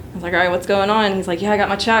 I was like, all right, what's going on? He's like, yeah, I got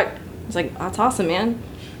my check. I was like, that's awesome, man.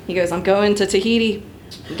 He goes, I'm going to Tahiti,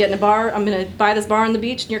 I'm getting a bar, I'm going to buy this bar on the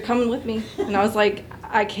beach and you're coming with me. And I was like,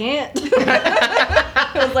 I can't.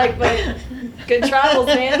 I was like, but good travels,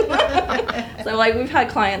 man. So we've had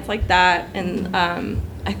clients like that. And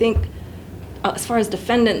I think as far as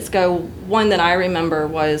defendants go, one that I remember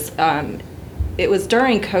was, it was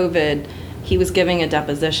during COVID. He was giving a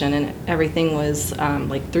deposition and everything was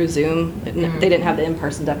through Zoom. They didn't have the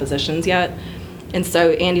in-person depositions yet. And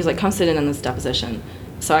so Andy's like, come sit in on this deposition.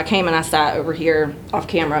 So I came and I sat over here off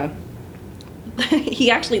camera. He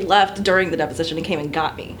actually left during the deposition and came and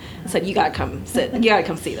got me and said, you gotta come sit, you gotta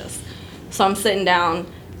come see this. So I'm sitting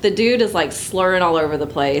down. The dude is slurring all over the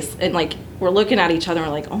place, and we're looking at each other and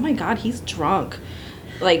we're like, oh my God, he's drunk.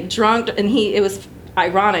 And it was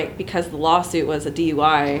ironic because the lawsuit was a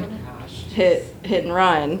DUI, hit and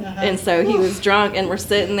run. And so he was drunk, and we're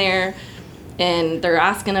sitting there and they're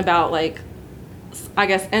asking about I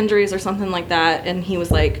guess injuries or something like that, and he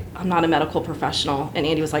was like, I'm not a medical professional. And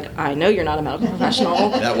Andy was like, I know you're not a medical professional.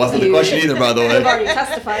 That wasn't the question either, by the way. You've already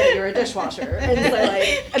testified that you're a dishwasher. And so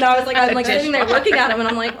and I was like, I'm sitting there looking at him and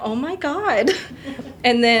I'm like, oh my God.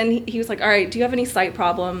 And then he was like, all right, do you have any sight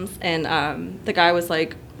problems? And the guy was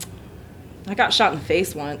like, I got shot in the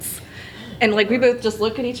face once. And we both just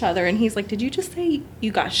look at each other, and he's like, did you just say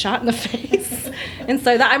you got shot in the face? And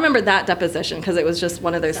so I remember that deposition because it was just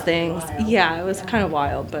one of those things. Yeah, it was kind of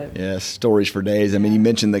wild, but. Yeah, stories for days. I mean, you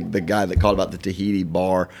mentioned the guy that called about the Tahiti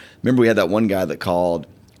bar. Remember we had that one guy that called,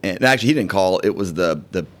 and actually he didn't call, it was the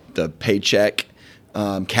paycheck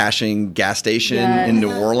cashing gas station in New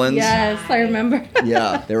Orleans. Yes, I remember.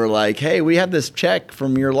 Yeah, they were like, hey, we have this check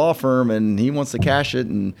from your law firm and he wants to cash it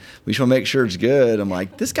and we just want to make sure it's good. I'm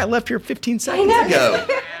like, this guy left here 15 seconds ago.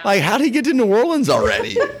 How did he get to New Orleans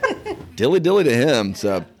already? Dilly to him.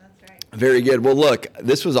 So very good. Well, look,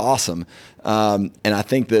 this was awesome. And I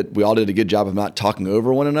think that we all did a good job of not talking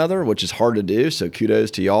over one another, which is hard to do. So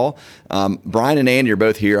kudos to y'all. Brian and Andy are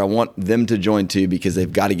both here. I want them to join too because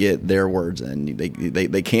they've got to get their words in.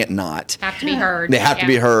 They can't not. Have to be heard. They have to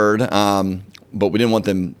be heard. But we didn't want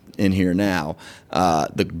them in here now.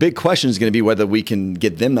 The big question is going to be whether we can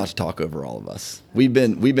get them not to talk over all of us. We've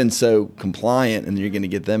been so compliant, and you're going to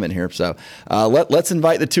get them in here. So let's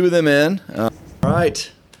invite the two of them in. All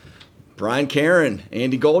right. Brian Karen,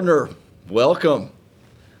 Andy Goldner, welcome.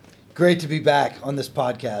 Great to be back on this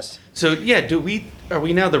podcast. So yeah, are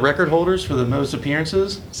we now the record holders for the most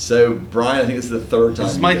appearances? So Brian, I think this is the third time.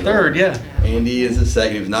 This is my third, yeah. Andy is the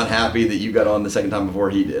second. He was not happy that you got on the second time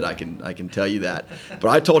before he did. I can tell you that. But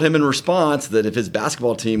I told him in response that if his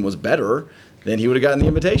basketball team was better, then he would have gotten the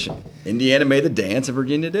invitation. Indiana made the dance and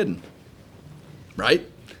Virginia didn't. Right?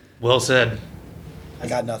 Well said. I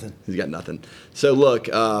got nothing. He's got nothing. So look,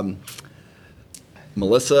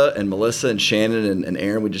 Melissa and Shannon and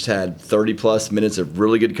Erin, we just had 30 plus minutes of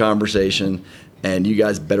really good conversation, and you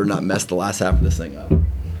guys better not mess the last half of this thing up.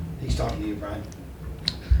 He's talking to you, Brian.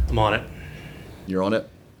 I'm on it. You're on it.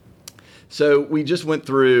 So we just went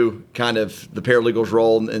through kind of the paralegal's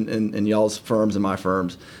role in y'all's firms and my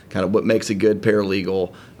firms, kind of what makes a good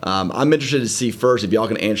paralegal. I'm interested to see first if y'all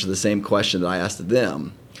can answer the same question that I asked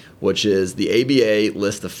them, which is the ABA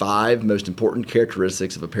lists the 5 most important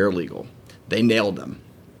characteristics of a paralegal. They nailed them.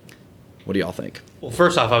 What do y'all think? Well,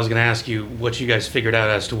 first off, I was going to ask you what you guys figured out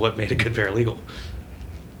as to what made a good paralegal.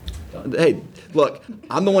 Hey, look,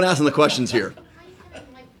 I'm the one asking the questions here.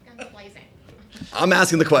 I'm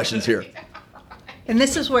asking the questions here. And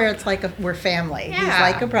this is where it's like we're family. He's Yeah.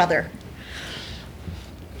 like a brother.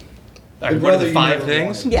 All right, what are brother the you 5 never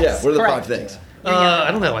things? wanted. Yeah, Yes, what are the correct. 5 things?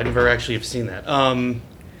 I don't know. I never actually have seen that.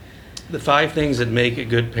 The 5 things that make a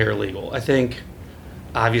good paralegal. I think,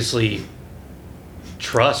 obviously,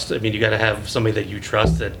 trust. I mean, you got to have somebody that you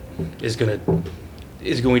trust that is going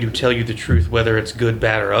to tell you the truth, whether it's good,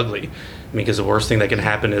 bad, or ugly. I mean, because the worst thing that can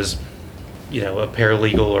happen is, a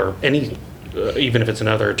paralegal or any, even if it's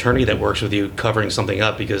another attorney that works with you, covering something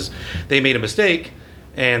up because they made a mistake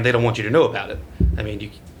and they don't want you to know about it. I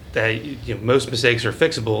mean, most mistakes are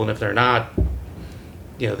fixable, and if they're not,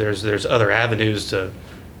 there's other avenues to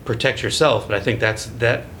protect yourself. But I think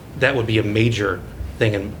that would be a major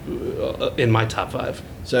thing in my top 5.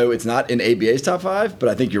 So it's not in ABA's top 5, but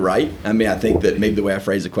I think you're right. I mean, I think that maybe the way I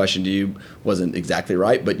phrased the question to you wasn't exactly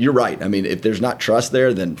right, but you're right. I mean, if there's not trust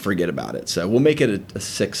there, then forget about it. So we'll make it a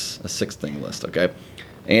six thing list, okay?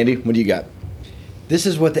 Andy, what do you got? This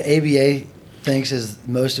is what the ABA thinks is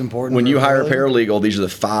most important. When for you hire a paralegal. paralegal, these are the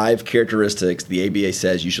 5 characteristics the ABA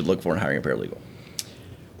says you should look for in hiring a paralegal.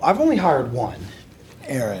 I've only hired one,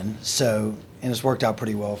 Erin, and it's worked out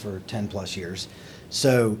pretty well for 10 plus years.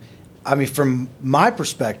 So, I mean, from my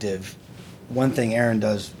perspective, one thing Erin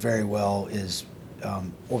does very well is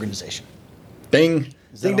organization. Ding.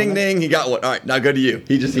 Is that Ding, on ding, there? ding. He got one. All right, now go to you.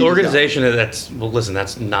 The organization, that's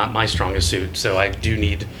not my strongest suit. So I do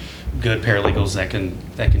need good paralegals that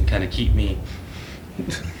can kind of keep me.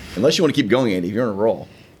 Unless you want to keep going, Andy, if you're on a roll.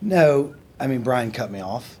 No, I mean, Brian cut me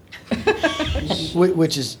off,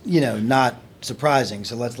 which is, not surprising.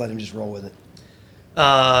 So let's let him just roll with it.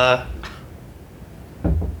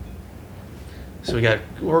 So we got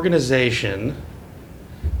organization.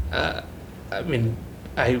 I mean,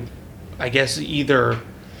 I guess either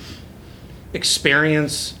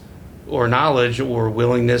experience or knowledge or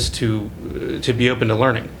willingness to be open to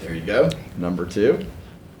learning. There you go. Number 2,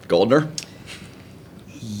 Goldner.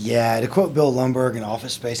 Yeah, to quote Bill Lumberg in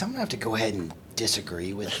Office Space, I'm going to have to go ahead and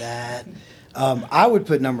disagree with that. I would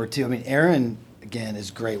put number 2. I mean, Erin, again, is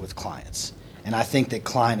great with clients. And I think that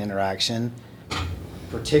client interaction,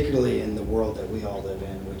 particularly in the world that we all live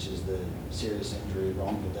in, which is the serious injury,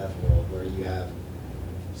 wrongful death world, where you have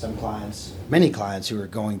many clients who are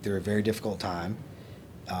going through a very difficult time,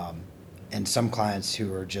 and some clients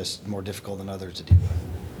who are just more difficult than others to deal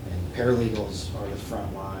with. And paralegals are the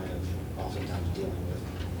front line of oftentimes dealing with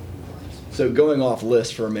clients. So going off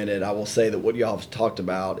list for a minute, I will say that what y'all have talked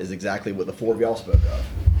about is exactly what the 4 of y'all spoke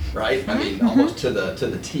of, right? I mean, almost to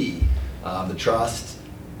the T. The trust,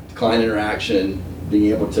 client interaction,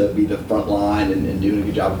 being able to be the front line and doing a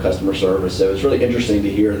good job of customer service. So it's really interesting to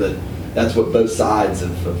hear that that's what both sides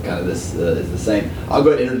of kind of this is the same. I'll go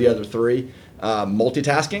ahead and enter the other 3.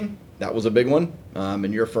 Multitasking, that was a big one.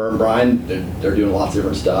 In your firm, Brian, they're doing lots of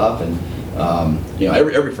different stuff. And,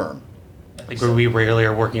 every firm. Like we rarely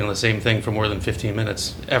are working on the same thing for more than 15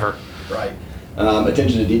 minutes, ever. Right.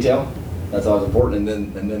 Attention to detail, that's always important.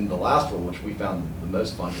 And then the last one, which we found the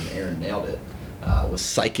most fun, and Erin nailed it, was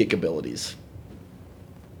psychic abilities.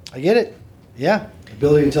 I get it. Yeah.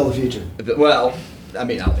 Ability to tell the future. Well, I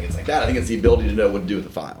mean, I don't think it's like that. I think it's the ability to know what to do with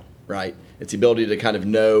the file, right? It's the ability to kind of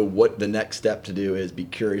know what the next step to do is, be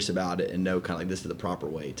curious about it, and know kind of like this is the proper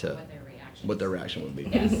way to what their reaction would be.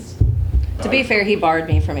 Yes. To be fair, he barred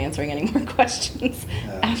me from answering any more questions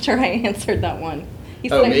after I answered that one. He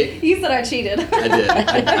said, Oh, me? he said I cheated.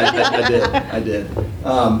 I did. I did.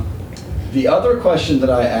 The other question that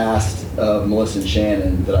I asked of Melissa and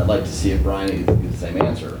Shannon that I'd like to see if Brian could get the same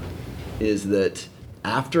answer is that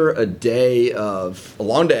after a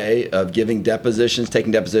long day of giving depositions,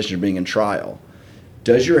 taking depositions, being in trial,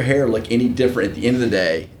 does your hair look any different at the end of the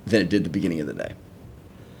day than it did at the beginning of the day?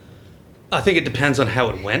 I think it depends on how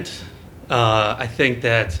it went. I think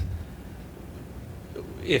that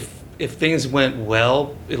if things went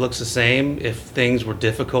well, it looks the same. If things were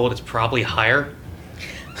difficult, it's probably higher.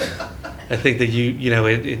 I think that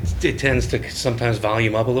it tends to sometimes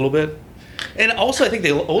volume up a little bit. And also, I think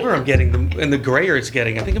the older I'm getting, and the grayer it's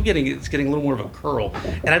getting, I think it's getting a little more of a curl,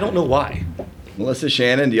 and I don't know why. Melissa,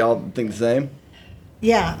 Shannon, do y'all think the same?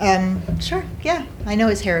 Yeah, sure. Yeah, I know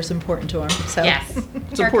his hair is important to him. So Yes.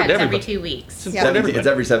 It's important to Haircuts every everybody. 2 weeks. It's Yeah. important to It's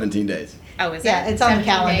every 17 days. Oh, is Yeah, it? it's on the 17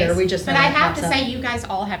 calendar. days? We just But know I it have pops to up. say, you guys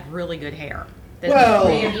all have really good hair. The Well-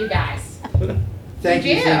 3 of you guys. Thank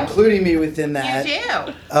you You for do. including me within that. You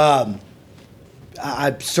do.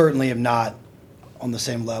 I certainly am not on the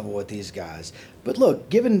same level with these guys. But look,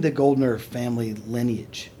 given the Goldner family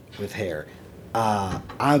lineage with hair,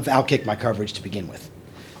 I've outkicked my coverage to begin with.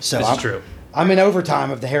 So This is I'm, true. I'm in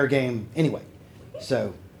overtime of the hair game anyway.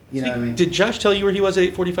 So, you know what I mean? Did Josh tell you where he was at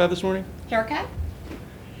 8:45 this morning? Haircut?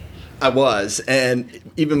 I was, and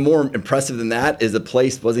even more impressive than that is the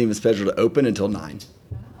place wasn't even scheduled to open until 9.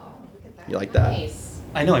 You like that? Nice.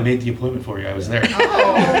 I know. I made the appointment for you. I was there.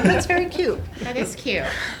 Oh, that's very cute. That is cute.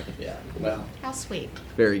 Yeah. Well, How sweet.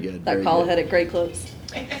 very good. That very call good. headed great clothes.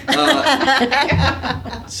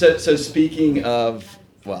 So speaking of,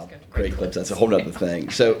 well, great clips, that's a whole nother thing.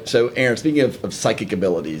 So Erin, speaking of psychic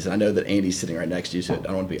abilities, and I know that Andy's sitting right next to you, so I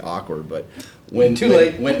don't want to be awkward, but when Too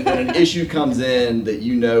late. when an issue comes in that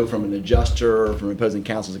you know from an adjuster or from opposing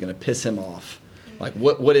counsel is going to piss him off, like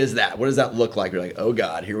what is that? What does that look like? You're like, oh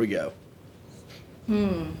God, here we go.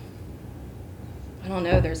 I don't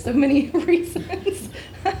know. There's so many reasons.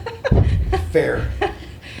 Fair.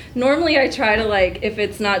 Normally, I try to, like, if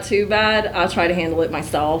it's not too bad, I'll try to handle it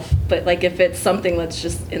myself. But, like, if it's something that's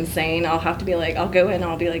just insane, I'll have to be like, I'll go in and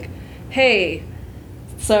I'll be like, hey,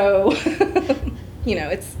 so, you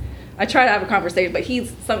know, I try to have a conversation, but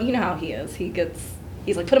you know how he is.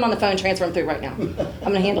 He's like, put him on the phone, transfer him through right now. I'm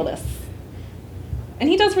going to handle this. And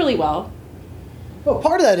he does really well. Well,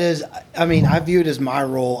 part of that is, I mean, I view it as my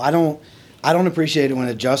role. I don't appreciate it when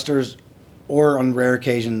adjusters, or on rare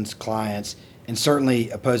occasions, clients, and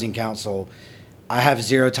certainly opposing counsel, I have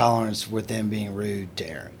zero tolerance with them being rude to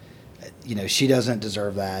Erin. You know, she doesn't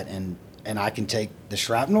deserve that, and I can take the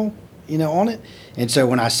shrapnel, you know, on it. And so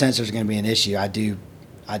when I sense there's going to be an issue, I do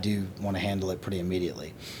want to handle it pretty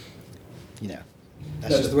immediately. You know,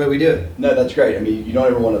 that's just the way we do it. No, that's great. I mean, you don't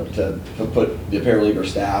ever want to put the paralegal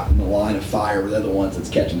staff in the line of fire where they're the ones that's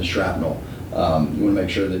catching the shrapnel. You want to make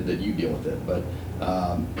sure that you deal with it. But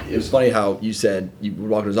it was funny how you said you would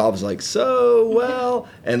walk into his office like, so well,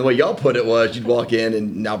 and the way y'all put it was you'd walk in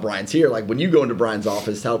and now Brian's here. Like when you go into Brian's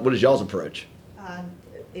office, what is y'all's approach?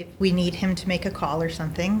 If we need him to make a call or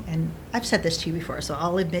something, and I've said this to you before, so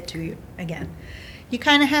I'll admit to you again, you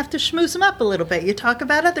kind of have to schmooze him up a little bit. You talk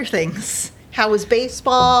about other things. How was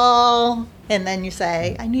baseball? And then you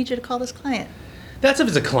say, I need you to call this client. That's if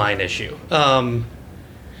it's a client issue. And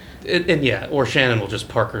yeah, or Shannon will just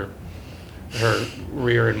park her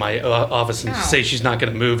rear in my office and Oh. say she's not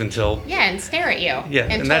going to move until. Yeah, and stare at you. Yeah,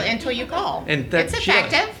 and until you call. And that it's she does.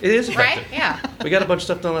 effective. It is effective. Right? Yeah. We got a bunch of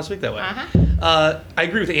stuff done last week that way. Uh-huh. I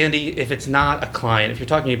agree with Andy. If it's not a client, if you're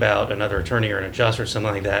talking about another attorney or an adjuster or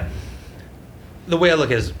something like that, the way I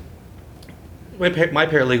look is my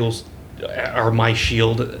paralegals are my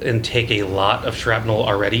shield and take a lot of shrapnel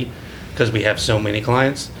already because we have so many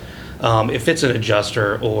clients. If it's an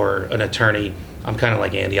adjuster or an attorney, I'm kind of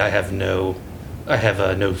like Andy. I have no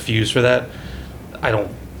fuse for that. I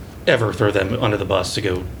don't ever throw them under the bus to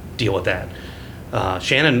go deal with that.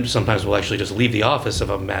 Shannon sometimes will actually just leave the office if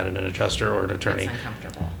I'm mad at an adjuster or an attorney.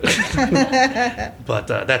 That's uncomfortable. But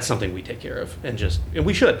that's something we take care of, and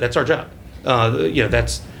we should. That's our job.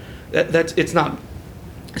 That's it's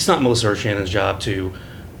not Melissa or Shannon's job to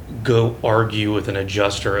go argue with an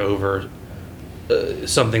adjuster over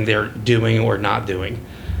something they're doing or not doing.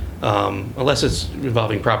 Unless it's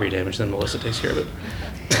involving property damage, then Melissa takes care of it.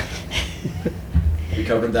 We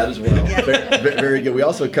covered that as well. Very good. We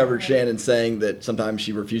also covered Shannon saying that sometimes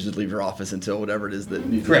she refuses to leave her office until whatever it is that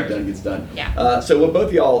needs to be done gets done. Yeah. So what both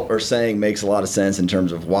of y'all are saying makes a lot of sense in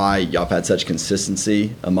terms of why y'all have had such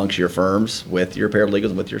consistency amongst your firms with your paralegals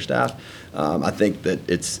and with your staff. I think that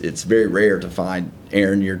it's very rare to find,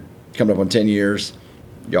 Erin, you're coming up on 10 years.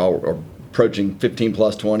 Y'all are approaching 15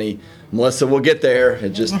 plus 20. Melissa, we'll get there.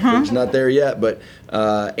 It's not there yet. But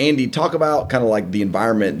Andy, talk about kind of like the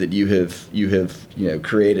environment that you have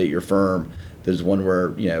created at your firm. There's one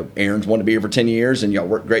where Erin's wanted to be here for 10 years, and y'all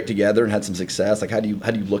worked great together and had some success. Like how do you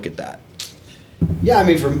look at that? Yeah, I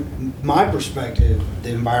mean, from my perspective,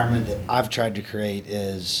 the environment that I've tried to create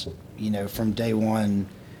is, from day one,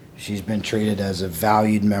 she's been treated as a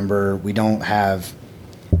valued member. We don't have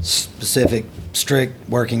specific, strict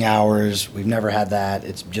working hours. We've never had that.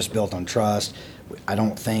 It's just built on trust. I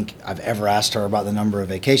don't think I've ever asked her about the number of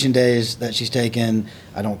vacation days that she's taken.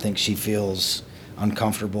 I don't think she feels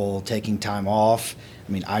uncomfortable taking time off.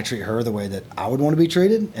 I mean, I treat her the way that I would want to be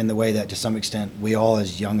treated, and the way that, to some extent, we all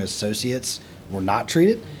as young associates were not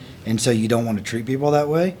treated. And so you don't want to treat people that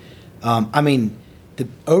way. The the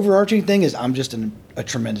overarching thing is I'm just a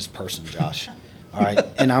tremendous person, Josh. All right.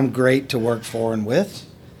 And I'm great to work for and with.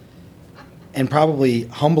 And probably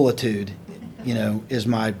humilitude, is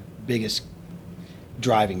my biggest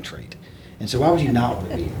driving trait. And so why would you not want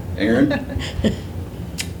to be here? Erin?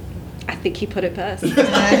 I think he put it best.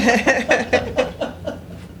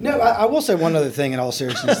 No, I will say one other thing in all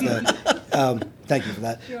seriousness. Thank you for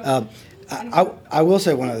that. I will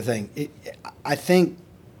say one other thing. I think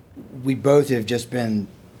we both have just been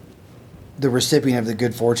the recipient of the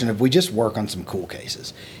good fortune of we just work on some cool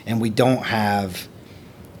cases, and we don't have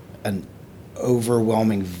an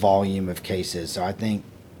overwhelming volume of cases. So I think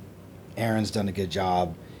Erin's done a good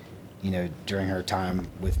job, during her time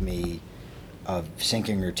with me of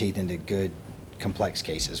sinking her teeth into good, complex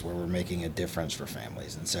cases where we're making a difference for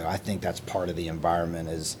families. And so I think that's part of the environment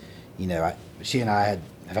is, she and I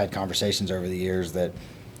have had conversations over the years that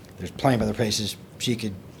there's plenty of other places she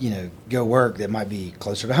could, go work that might be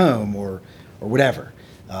closer to home or whatever.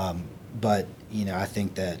 But, I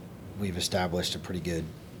think that we've established a pretty good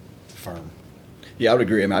firm. Yeah, I would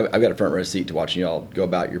agree. I mean, I've got a front row seat to watching y'all go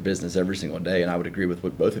about your business every single day, and I would agree with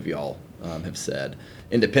what both of y'all have said,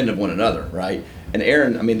 independent of one another, right? And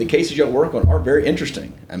Erin, I mean, the cases y'all work on are very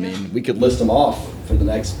interesting. I mean, we could list them off for the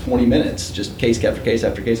next 20 minutes, just case after case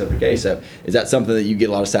after case after case. So is that something that you get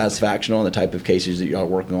a lot of satisfaction on, the type of cases that y'all are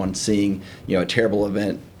working on, seeing, a terrible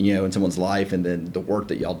event, in someone's life, and then the work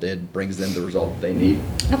that y'all did brings them the result that they need?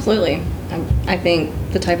 Absolutely. I think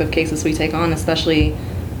the type of cases we take on, especially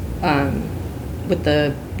with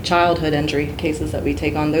the childhood injury cases that we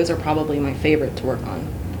take on, those are probably my favorite to work on.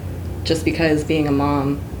 Just because being a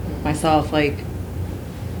mom myself,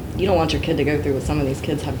 you don't want your kid to go through what some of these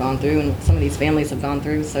kids have gone through and some of these families have gone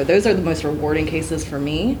through. So those are the most rewarding cases for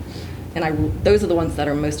me, and those are the ones that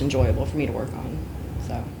are most enjoyable for me to work on.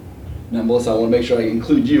 So. Now, Melissa, I want to make sure I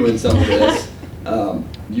include you in some of this.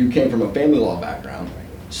 You came from a family law background,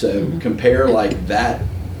 so compare that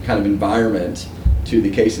kind of environment to the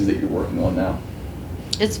cases that you're working on now.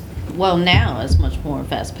 Now it's much more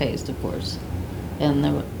fast-paced, of course.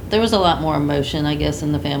 And there was a lot more emotion, I guess,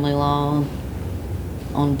 in the family law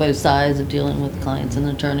on both sides of dealing with clients and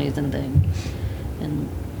attorneys and things. And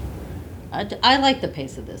I like the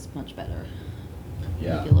pace of this much better.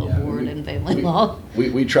 Yeah, Get a little bored in family law.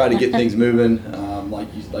 We try to get things moving, like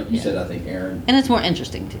you said, I think, Erin. And it's more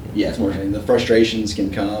interesting, too. Yeah, it's more interesting. The frustrations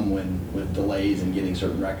can come with delays in getting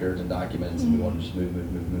certain records and documents, and we want to just move.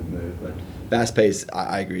 But fast pace,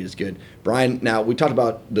 I agree, is good. Brian, now we talked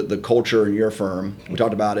about the culture in your firm. We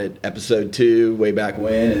talked about it episode 2 way back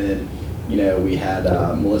when, and then we had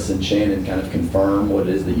Melissa and Shannon kind of confirm what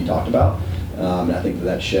it is that you talked about. And I think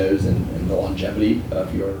that shows in the longevity of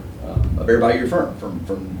everybody at your firm,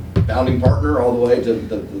 from founding partner all the way to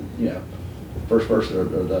the first person or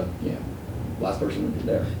the last person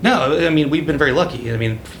there. No, I mean, we've been very lucky. I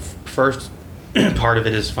mean, first part of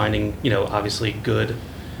it is finding, obviously good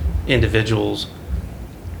individuals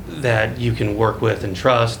that you can work with and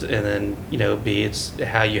trust, and then, B, it's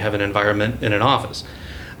how you have an environment in an office.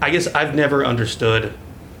 I guess I've never understood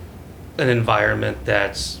an environment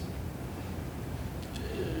that's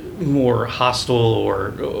more hostile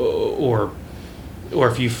or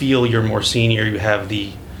if you feel you're more senior, you have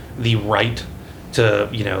the right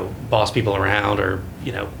to boss people around or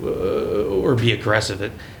be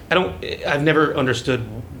aggressive. I've never understood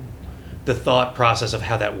the thought process of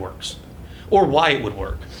how that works or why it would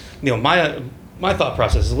work. My thought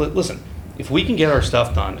process is, listen, if we can get our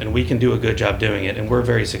stuff done and we can do a good job doing it and we're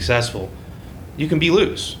very successful, you can be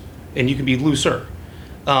loose and you can be looser.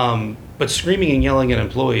 But screaming and yelling at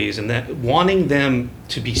employees and that wanting them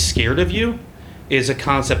to be scared of you is a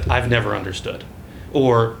concept I've never understood,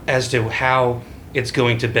 or as to how it's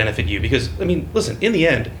going to benefit you. Because, I mean, listen, in the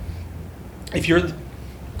end, if you're,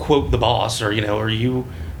 quote, the boss, or you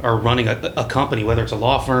are running a company, whether it's a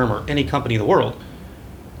law firm or any company in the world,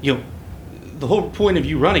 the whole point of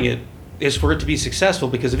you running it is for it to be successful,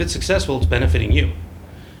 because if it's successful, it's benefiting you.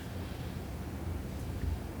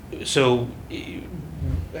 So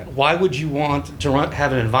why would you want to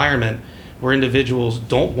have an environment where individuals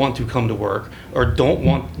don't want to come to work or don't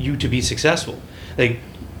want you to be successful? If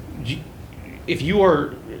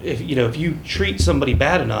you treat somebody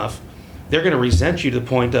bad enough, they're going to resent you to the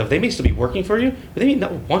point of they may still be working for you, but they may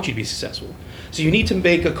not want you to be successful. So you need to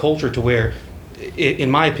make a culture to where, in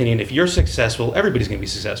my opinion, if you're successful, everybody's going to be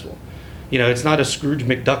successful. It's not a Scrooge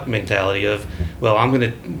McDuck mentality of, well, I'm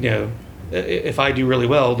going to, if I do really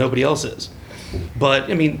well, nobody else is. But,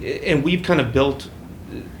 I mean, and we've kind of built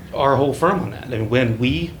our whole firm on that. I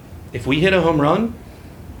mean, if we hit a home run,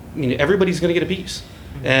 everybody's going to get a piece.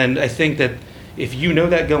 And I think that, if you know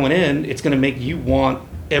that going in, it's going to make you want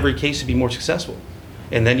every case to be more successful.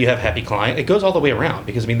 And then you have happy client. It goes all the way around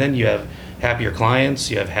because, I mean, then you have happier clients,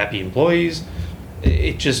 you have happy employees.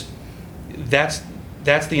 It just, that's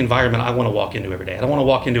the environment I want to walk into every day. I don't want to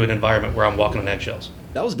walk into an environment where I'm walking on eggshells.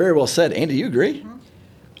 That was very well said. Andy, you agree?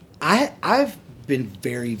 I've been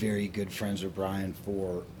very, very good friends with Brian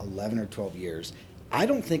for 11 or 12 years. I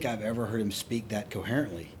don't think I've ever heard him speak that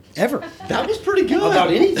coherently, ever. That was pretty good.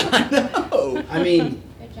 About anything. No. I mean,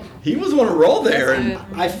 He was on a roll there. And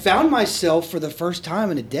I found myself for the first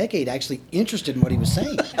time in a decade actually interested in what he was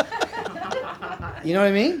saying. You know what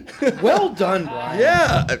I mean? Well done, Brian.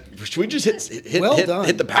 yeah. Should we just Well hit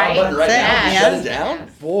done. the power Right. button right now and Yes. shut it down?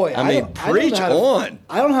 Boy, I mean, don't preach know how to- on.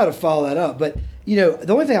 I don't know how to follow that up, but you know,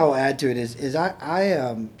 the only thing I'll add to it is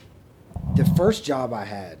I the first job I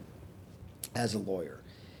had as a lawyer,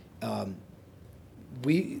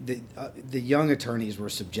 the young attorneys were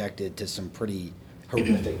subjected to some pretty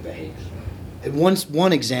horrific behavior. And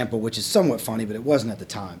one example, which is somewhat funny, but it wasn't at the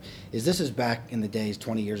time, is this is back in the days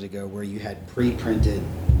 20 years ago where you had pre-printed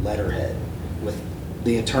letterhead with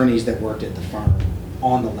the attorneys that worked at the firm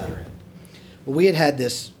on the letterhead. Well, we had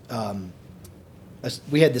this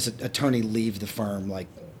attorney leave the firm like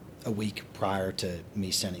a week prior to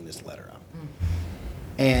me sending this letter out.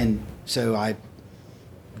 And so I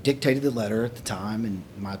dictated the letter at the time, and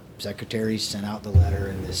my secretary sent out the letter,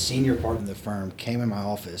 and the senior partner of the firm came in my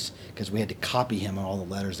office because we had to copy him on all the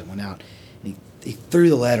letters that went out. And he threw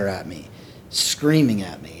the letter at me, screaming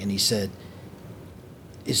at me, and he said,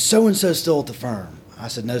 "Is so-and-so still at the firm?" I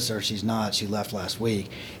said, "No, sir, she's not. She left last week."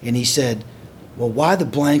 And he said, "Well, why the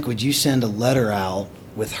blank would you send a letter out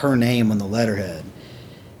with her name on the letterhead?"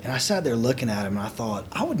 And I sat there looking at him, and I thought,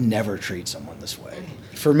 I would never treat someone this way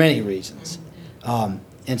for many reasons.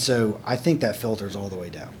 And so I think that filters all the way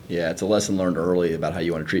down. Yeah, it's a lesson learned early about how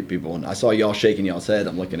you want to treat people. And I saw y'all shaking y'all's head.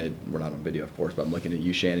 I'm looking at, we're not on video, of course, but I'm looking at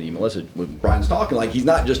you, Shannon, and you, Melissa, when Brian's talking. Like, he's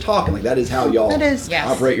not just talking. Like, that is how y'all That is. Yes.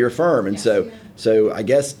 operate your firm. And so I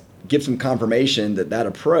guess give some confirmation that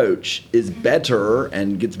approach is better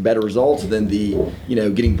and gets better results than the,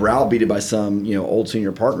 getting browbeated by some, old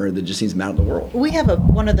senior partner that just seems mad at the world. We have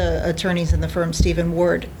one of the attorneys in the firm, Stephen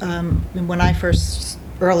Ward. When I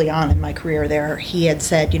early on in my career there, he had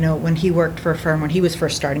said, when he worked for a firm, when he was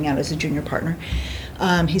first starting out as a junior partner,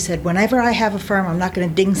 he said, whenever I have a firm, I'm not going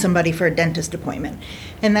to ding somebody for a dentist appointment.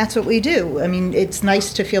 And that's what we do. I mean, it's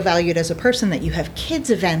nice to feel valued as a person, that you have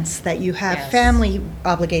kids events, that you have Yes. family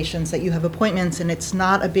obligations, that you have appointments, and it's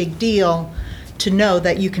not a big deal to know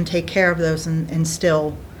that you can take care of those and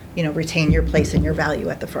still, retain your place and your value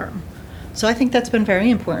at the firm. So I think that's been very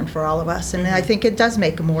important for all of us, and I think it does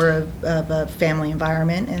make more of a family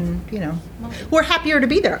environment, and, we're happier to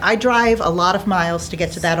be there. I drive a lot of miles to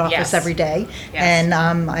get to that office Yes. every day, Yes. and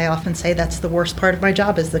I often say that's the worst part of my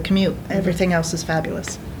job is the commute. Everything else is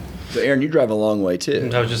fabulous. So, Erin, you drive a long way, too.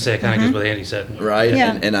 I was just saying, kind of goes what Andy said. Right,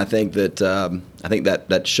 Yeah. and I think that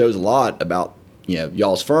that shows a lot about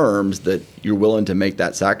y'all's firms, that you're willing to make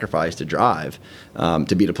that sacrifice to drive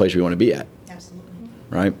to be the place we want to be at. Absolutely.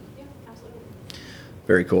 Right.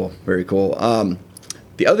 Very cool. Very cool.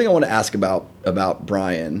 The other thing I want to ask about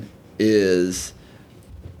Brian is,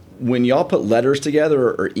 when y'all put letters together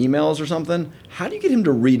or emails or something, how do you get him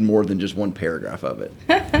to read more than just one paragraph of it?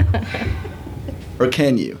 Or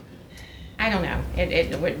can you? I don't know.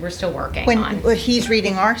 We're still working When on. he's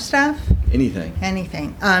reading our stuff, Anything?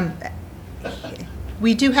 anything.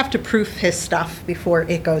 We do have to proof his stuff before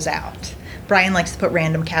it goes out. Brian likes to put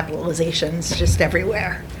random capitalizations just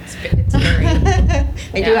everywhere. It's very. I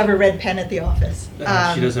do Yeah. have a red pen at the office.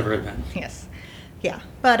 She does have a red pen. Yes. Yeah.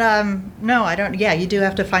 But no, I don't. Yeah, you do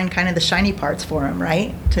have to find kind of the shiny parts for him,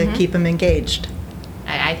 right? To keep him engaged.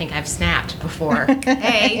 I think I've snapped before.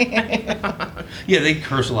 Hey. Yeah, they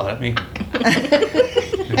curse a lot at me. Is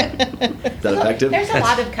that effective? There's a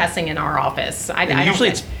lot of cussing in our office. I And don't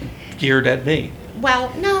usually think- it's geared at me.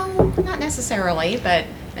 Well, no, not necessarily, but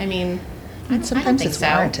I mean, I don't sometimes think it's so.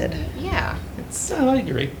 warranted. Yeah, it's Oh, I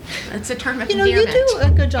agree. a term of You endearment. do a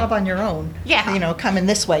good job on your own. Yeah. Coming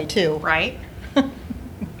this way too. Right?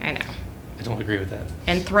 I know. I don't agree with that.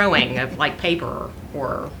 And throwing of like paper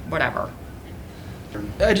or whatever.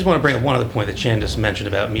 I just want to bring up one other point that Shannon just mentioned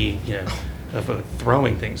about me, of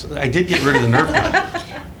throwing things. I did get rid of the Nerf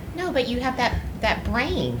gun. No, but you have that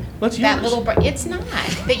brain. What's that yours? little brain. It's not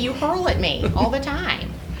that you hurl at me all the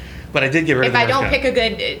time. But I did get rid of If the I Nerf don't gun. pick a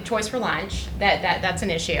good choice for lunch, that's an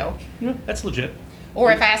issue. No, that's legit.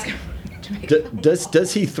 Or if I ask him to make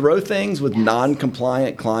Does he throw things with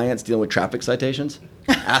non-compliant clients dealing with traffic citations?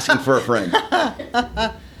 Asking for a friend.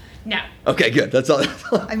 no. Okay, good. That's all.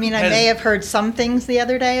 I mean, I may have heard some things the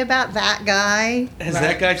other day about that guy. Has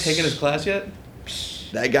that guy taken his class yet?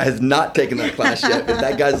 That guy has not taken that class yet. If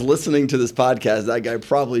that guy's listening to this podcast, that guy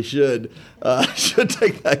probably should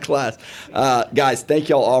take that class. Guys, thank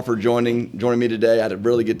y'all all for joining me today. I had a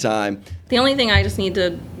really good time. The only thing I just need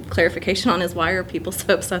to clarification on is why are people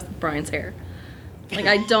so obsessed with Brian's hair? Like,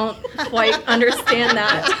 I don't quite understand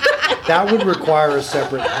that. That would require a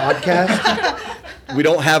separate podcast. We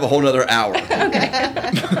don't have a whole nother hour.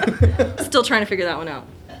 Still trying to figure that one out.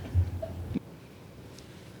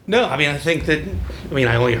 No, I mean, I think that,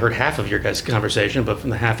 I only heard half of your guys' conversation, but from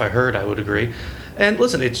the half I heard, I would agree. And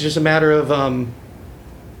listen, it's just a matter of,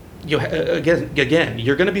 again,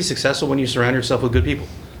 you're going to be successful when you surround yourself with good people.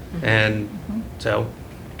 Mm-hmm. And so,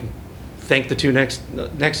 I can thank the two next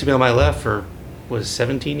to me on my left for,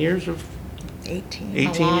 17 years or 18.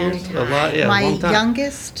 18 years? A lot, yeah, My a long time.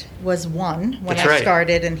 youngest was 1 when That's I right.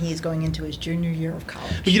 started, and he's going into his junior year of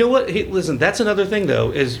college. But you know what? Hey, listen, that's another thing,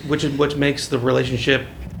 though, which makes the relationship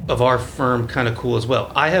of our firm kind of cool as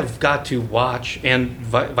well. I have got to watch, and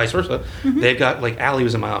vice versa. Mm-hmm. They've got, like, Allie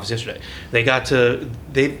was in my office yesterday.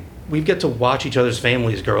 We get to watch each other's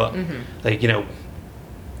families grow up. Mm-hmm. Like,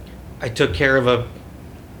 I took care of a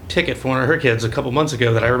ticket for one of her kids a couple months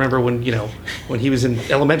ago that I remember when he was in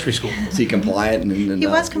elementary school. Is he compliant? He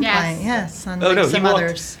was compliant, yes. Oh no, some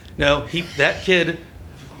others. That kid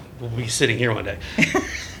will be sitting here one day.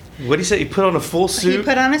 What did he say? He put on a full suit? He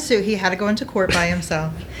put on a suit. He had to go into court by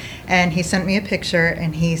himself. And he sent me a picture,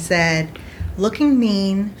 and he said, "Looking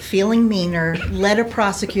mean, feeling meaner, let a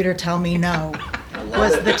prosecutor tell me no,"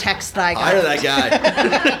 was the text that I got. Hire that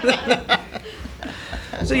guy.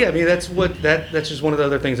 So yeah, that's just one of the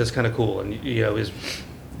other things that's kind of cool, and is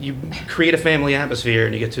you create a family atmosphere,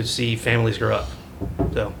 and you get to see families grow up.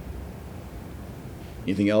 So,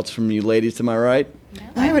 anything else from you ladies to my right?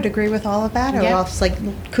 I would agree with all of that. Yeah. I'll just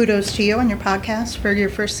kudos to you on your podcast for your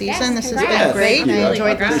first season. Yes, this has congrats. been great. Thank you. I enjoyed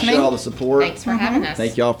I appreciate listening. all the support. Thanks for having us.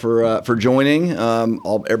 Thank y'all for joining.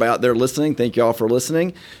 Everybody out there listening, thank y'all for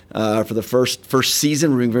listening. For the first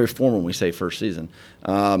season, we're being very formal when we say first season.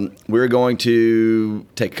 We're going to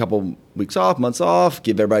take a couple months off,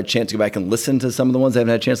 give everybody a chance to go back and listen to some of the ones they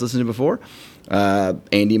haven't had a chance to listen to before.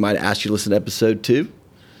 Andy might ask you to listen to episode 2.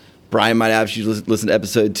 Brian might ask you to listen to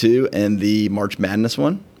episode 2 and the March Madness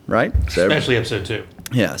one, right? So especially episode 2.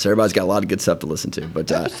 Yeah, so everybody's got a lot of good stuff to listen to. But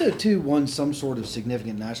Episode 2 won some sort of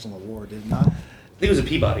significant national award, did it not? I think it was a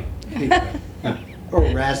Peabody. Or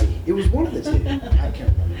Razzie. It was one of the two. I can't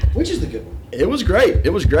remember. Which is the good one? it was great.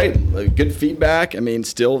 Good feedback.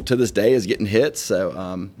 Still to this day is getting hits.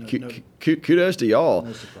 So kudos to y'all.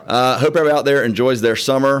 No surprise. Hope everybody out there enjoys their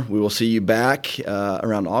summer. We will see you back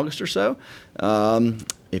around August or so.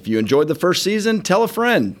 If you enjoyed the first season, tell a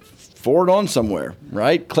friend. Forward on somewhere,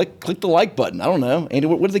 right? Click the like button. I don't know. Andy,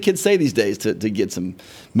 what do the kids say these days to get some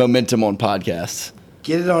momentum on podcasts?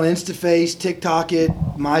 Get it on InstaFace, TikTok it,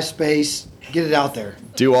 MySpace. Get it out there.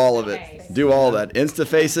 Do all of it. Do all that.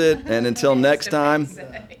 InstaFace it. And until next time,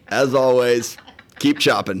 as always, keep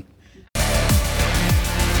chopping.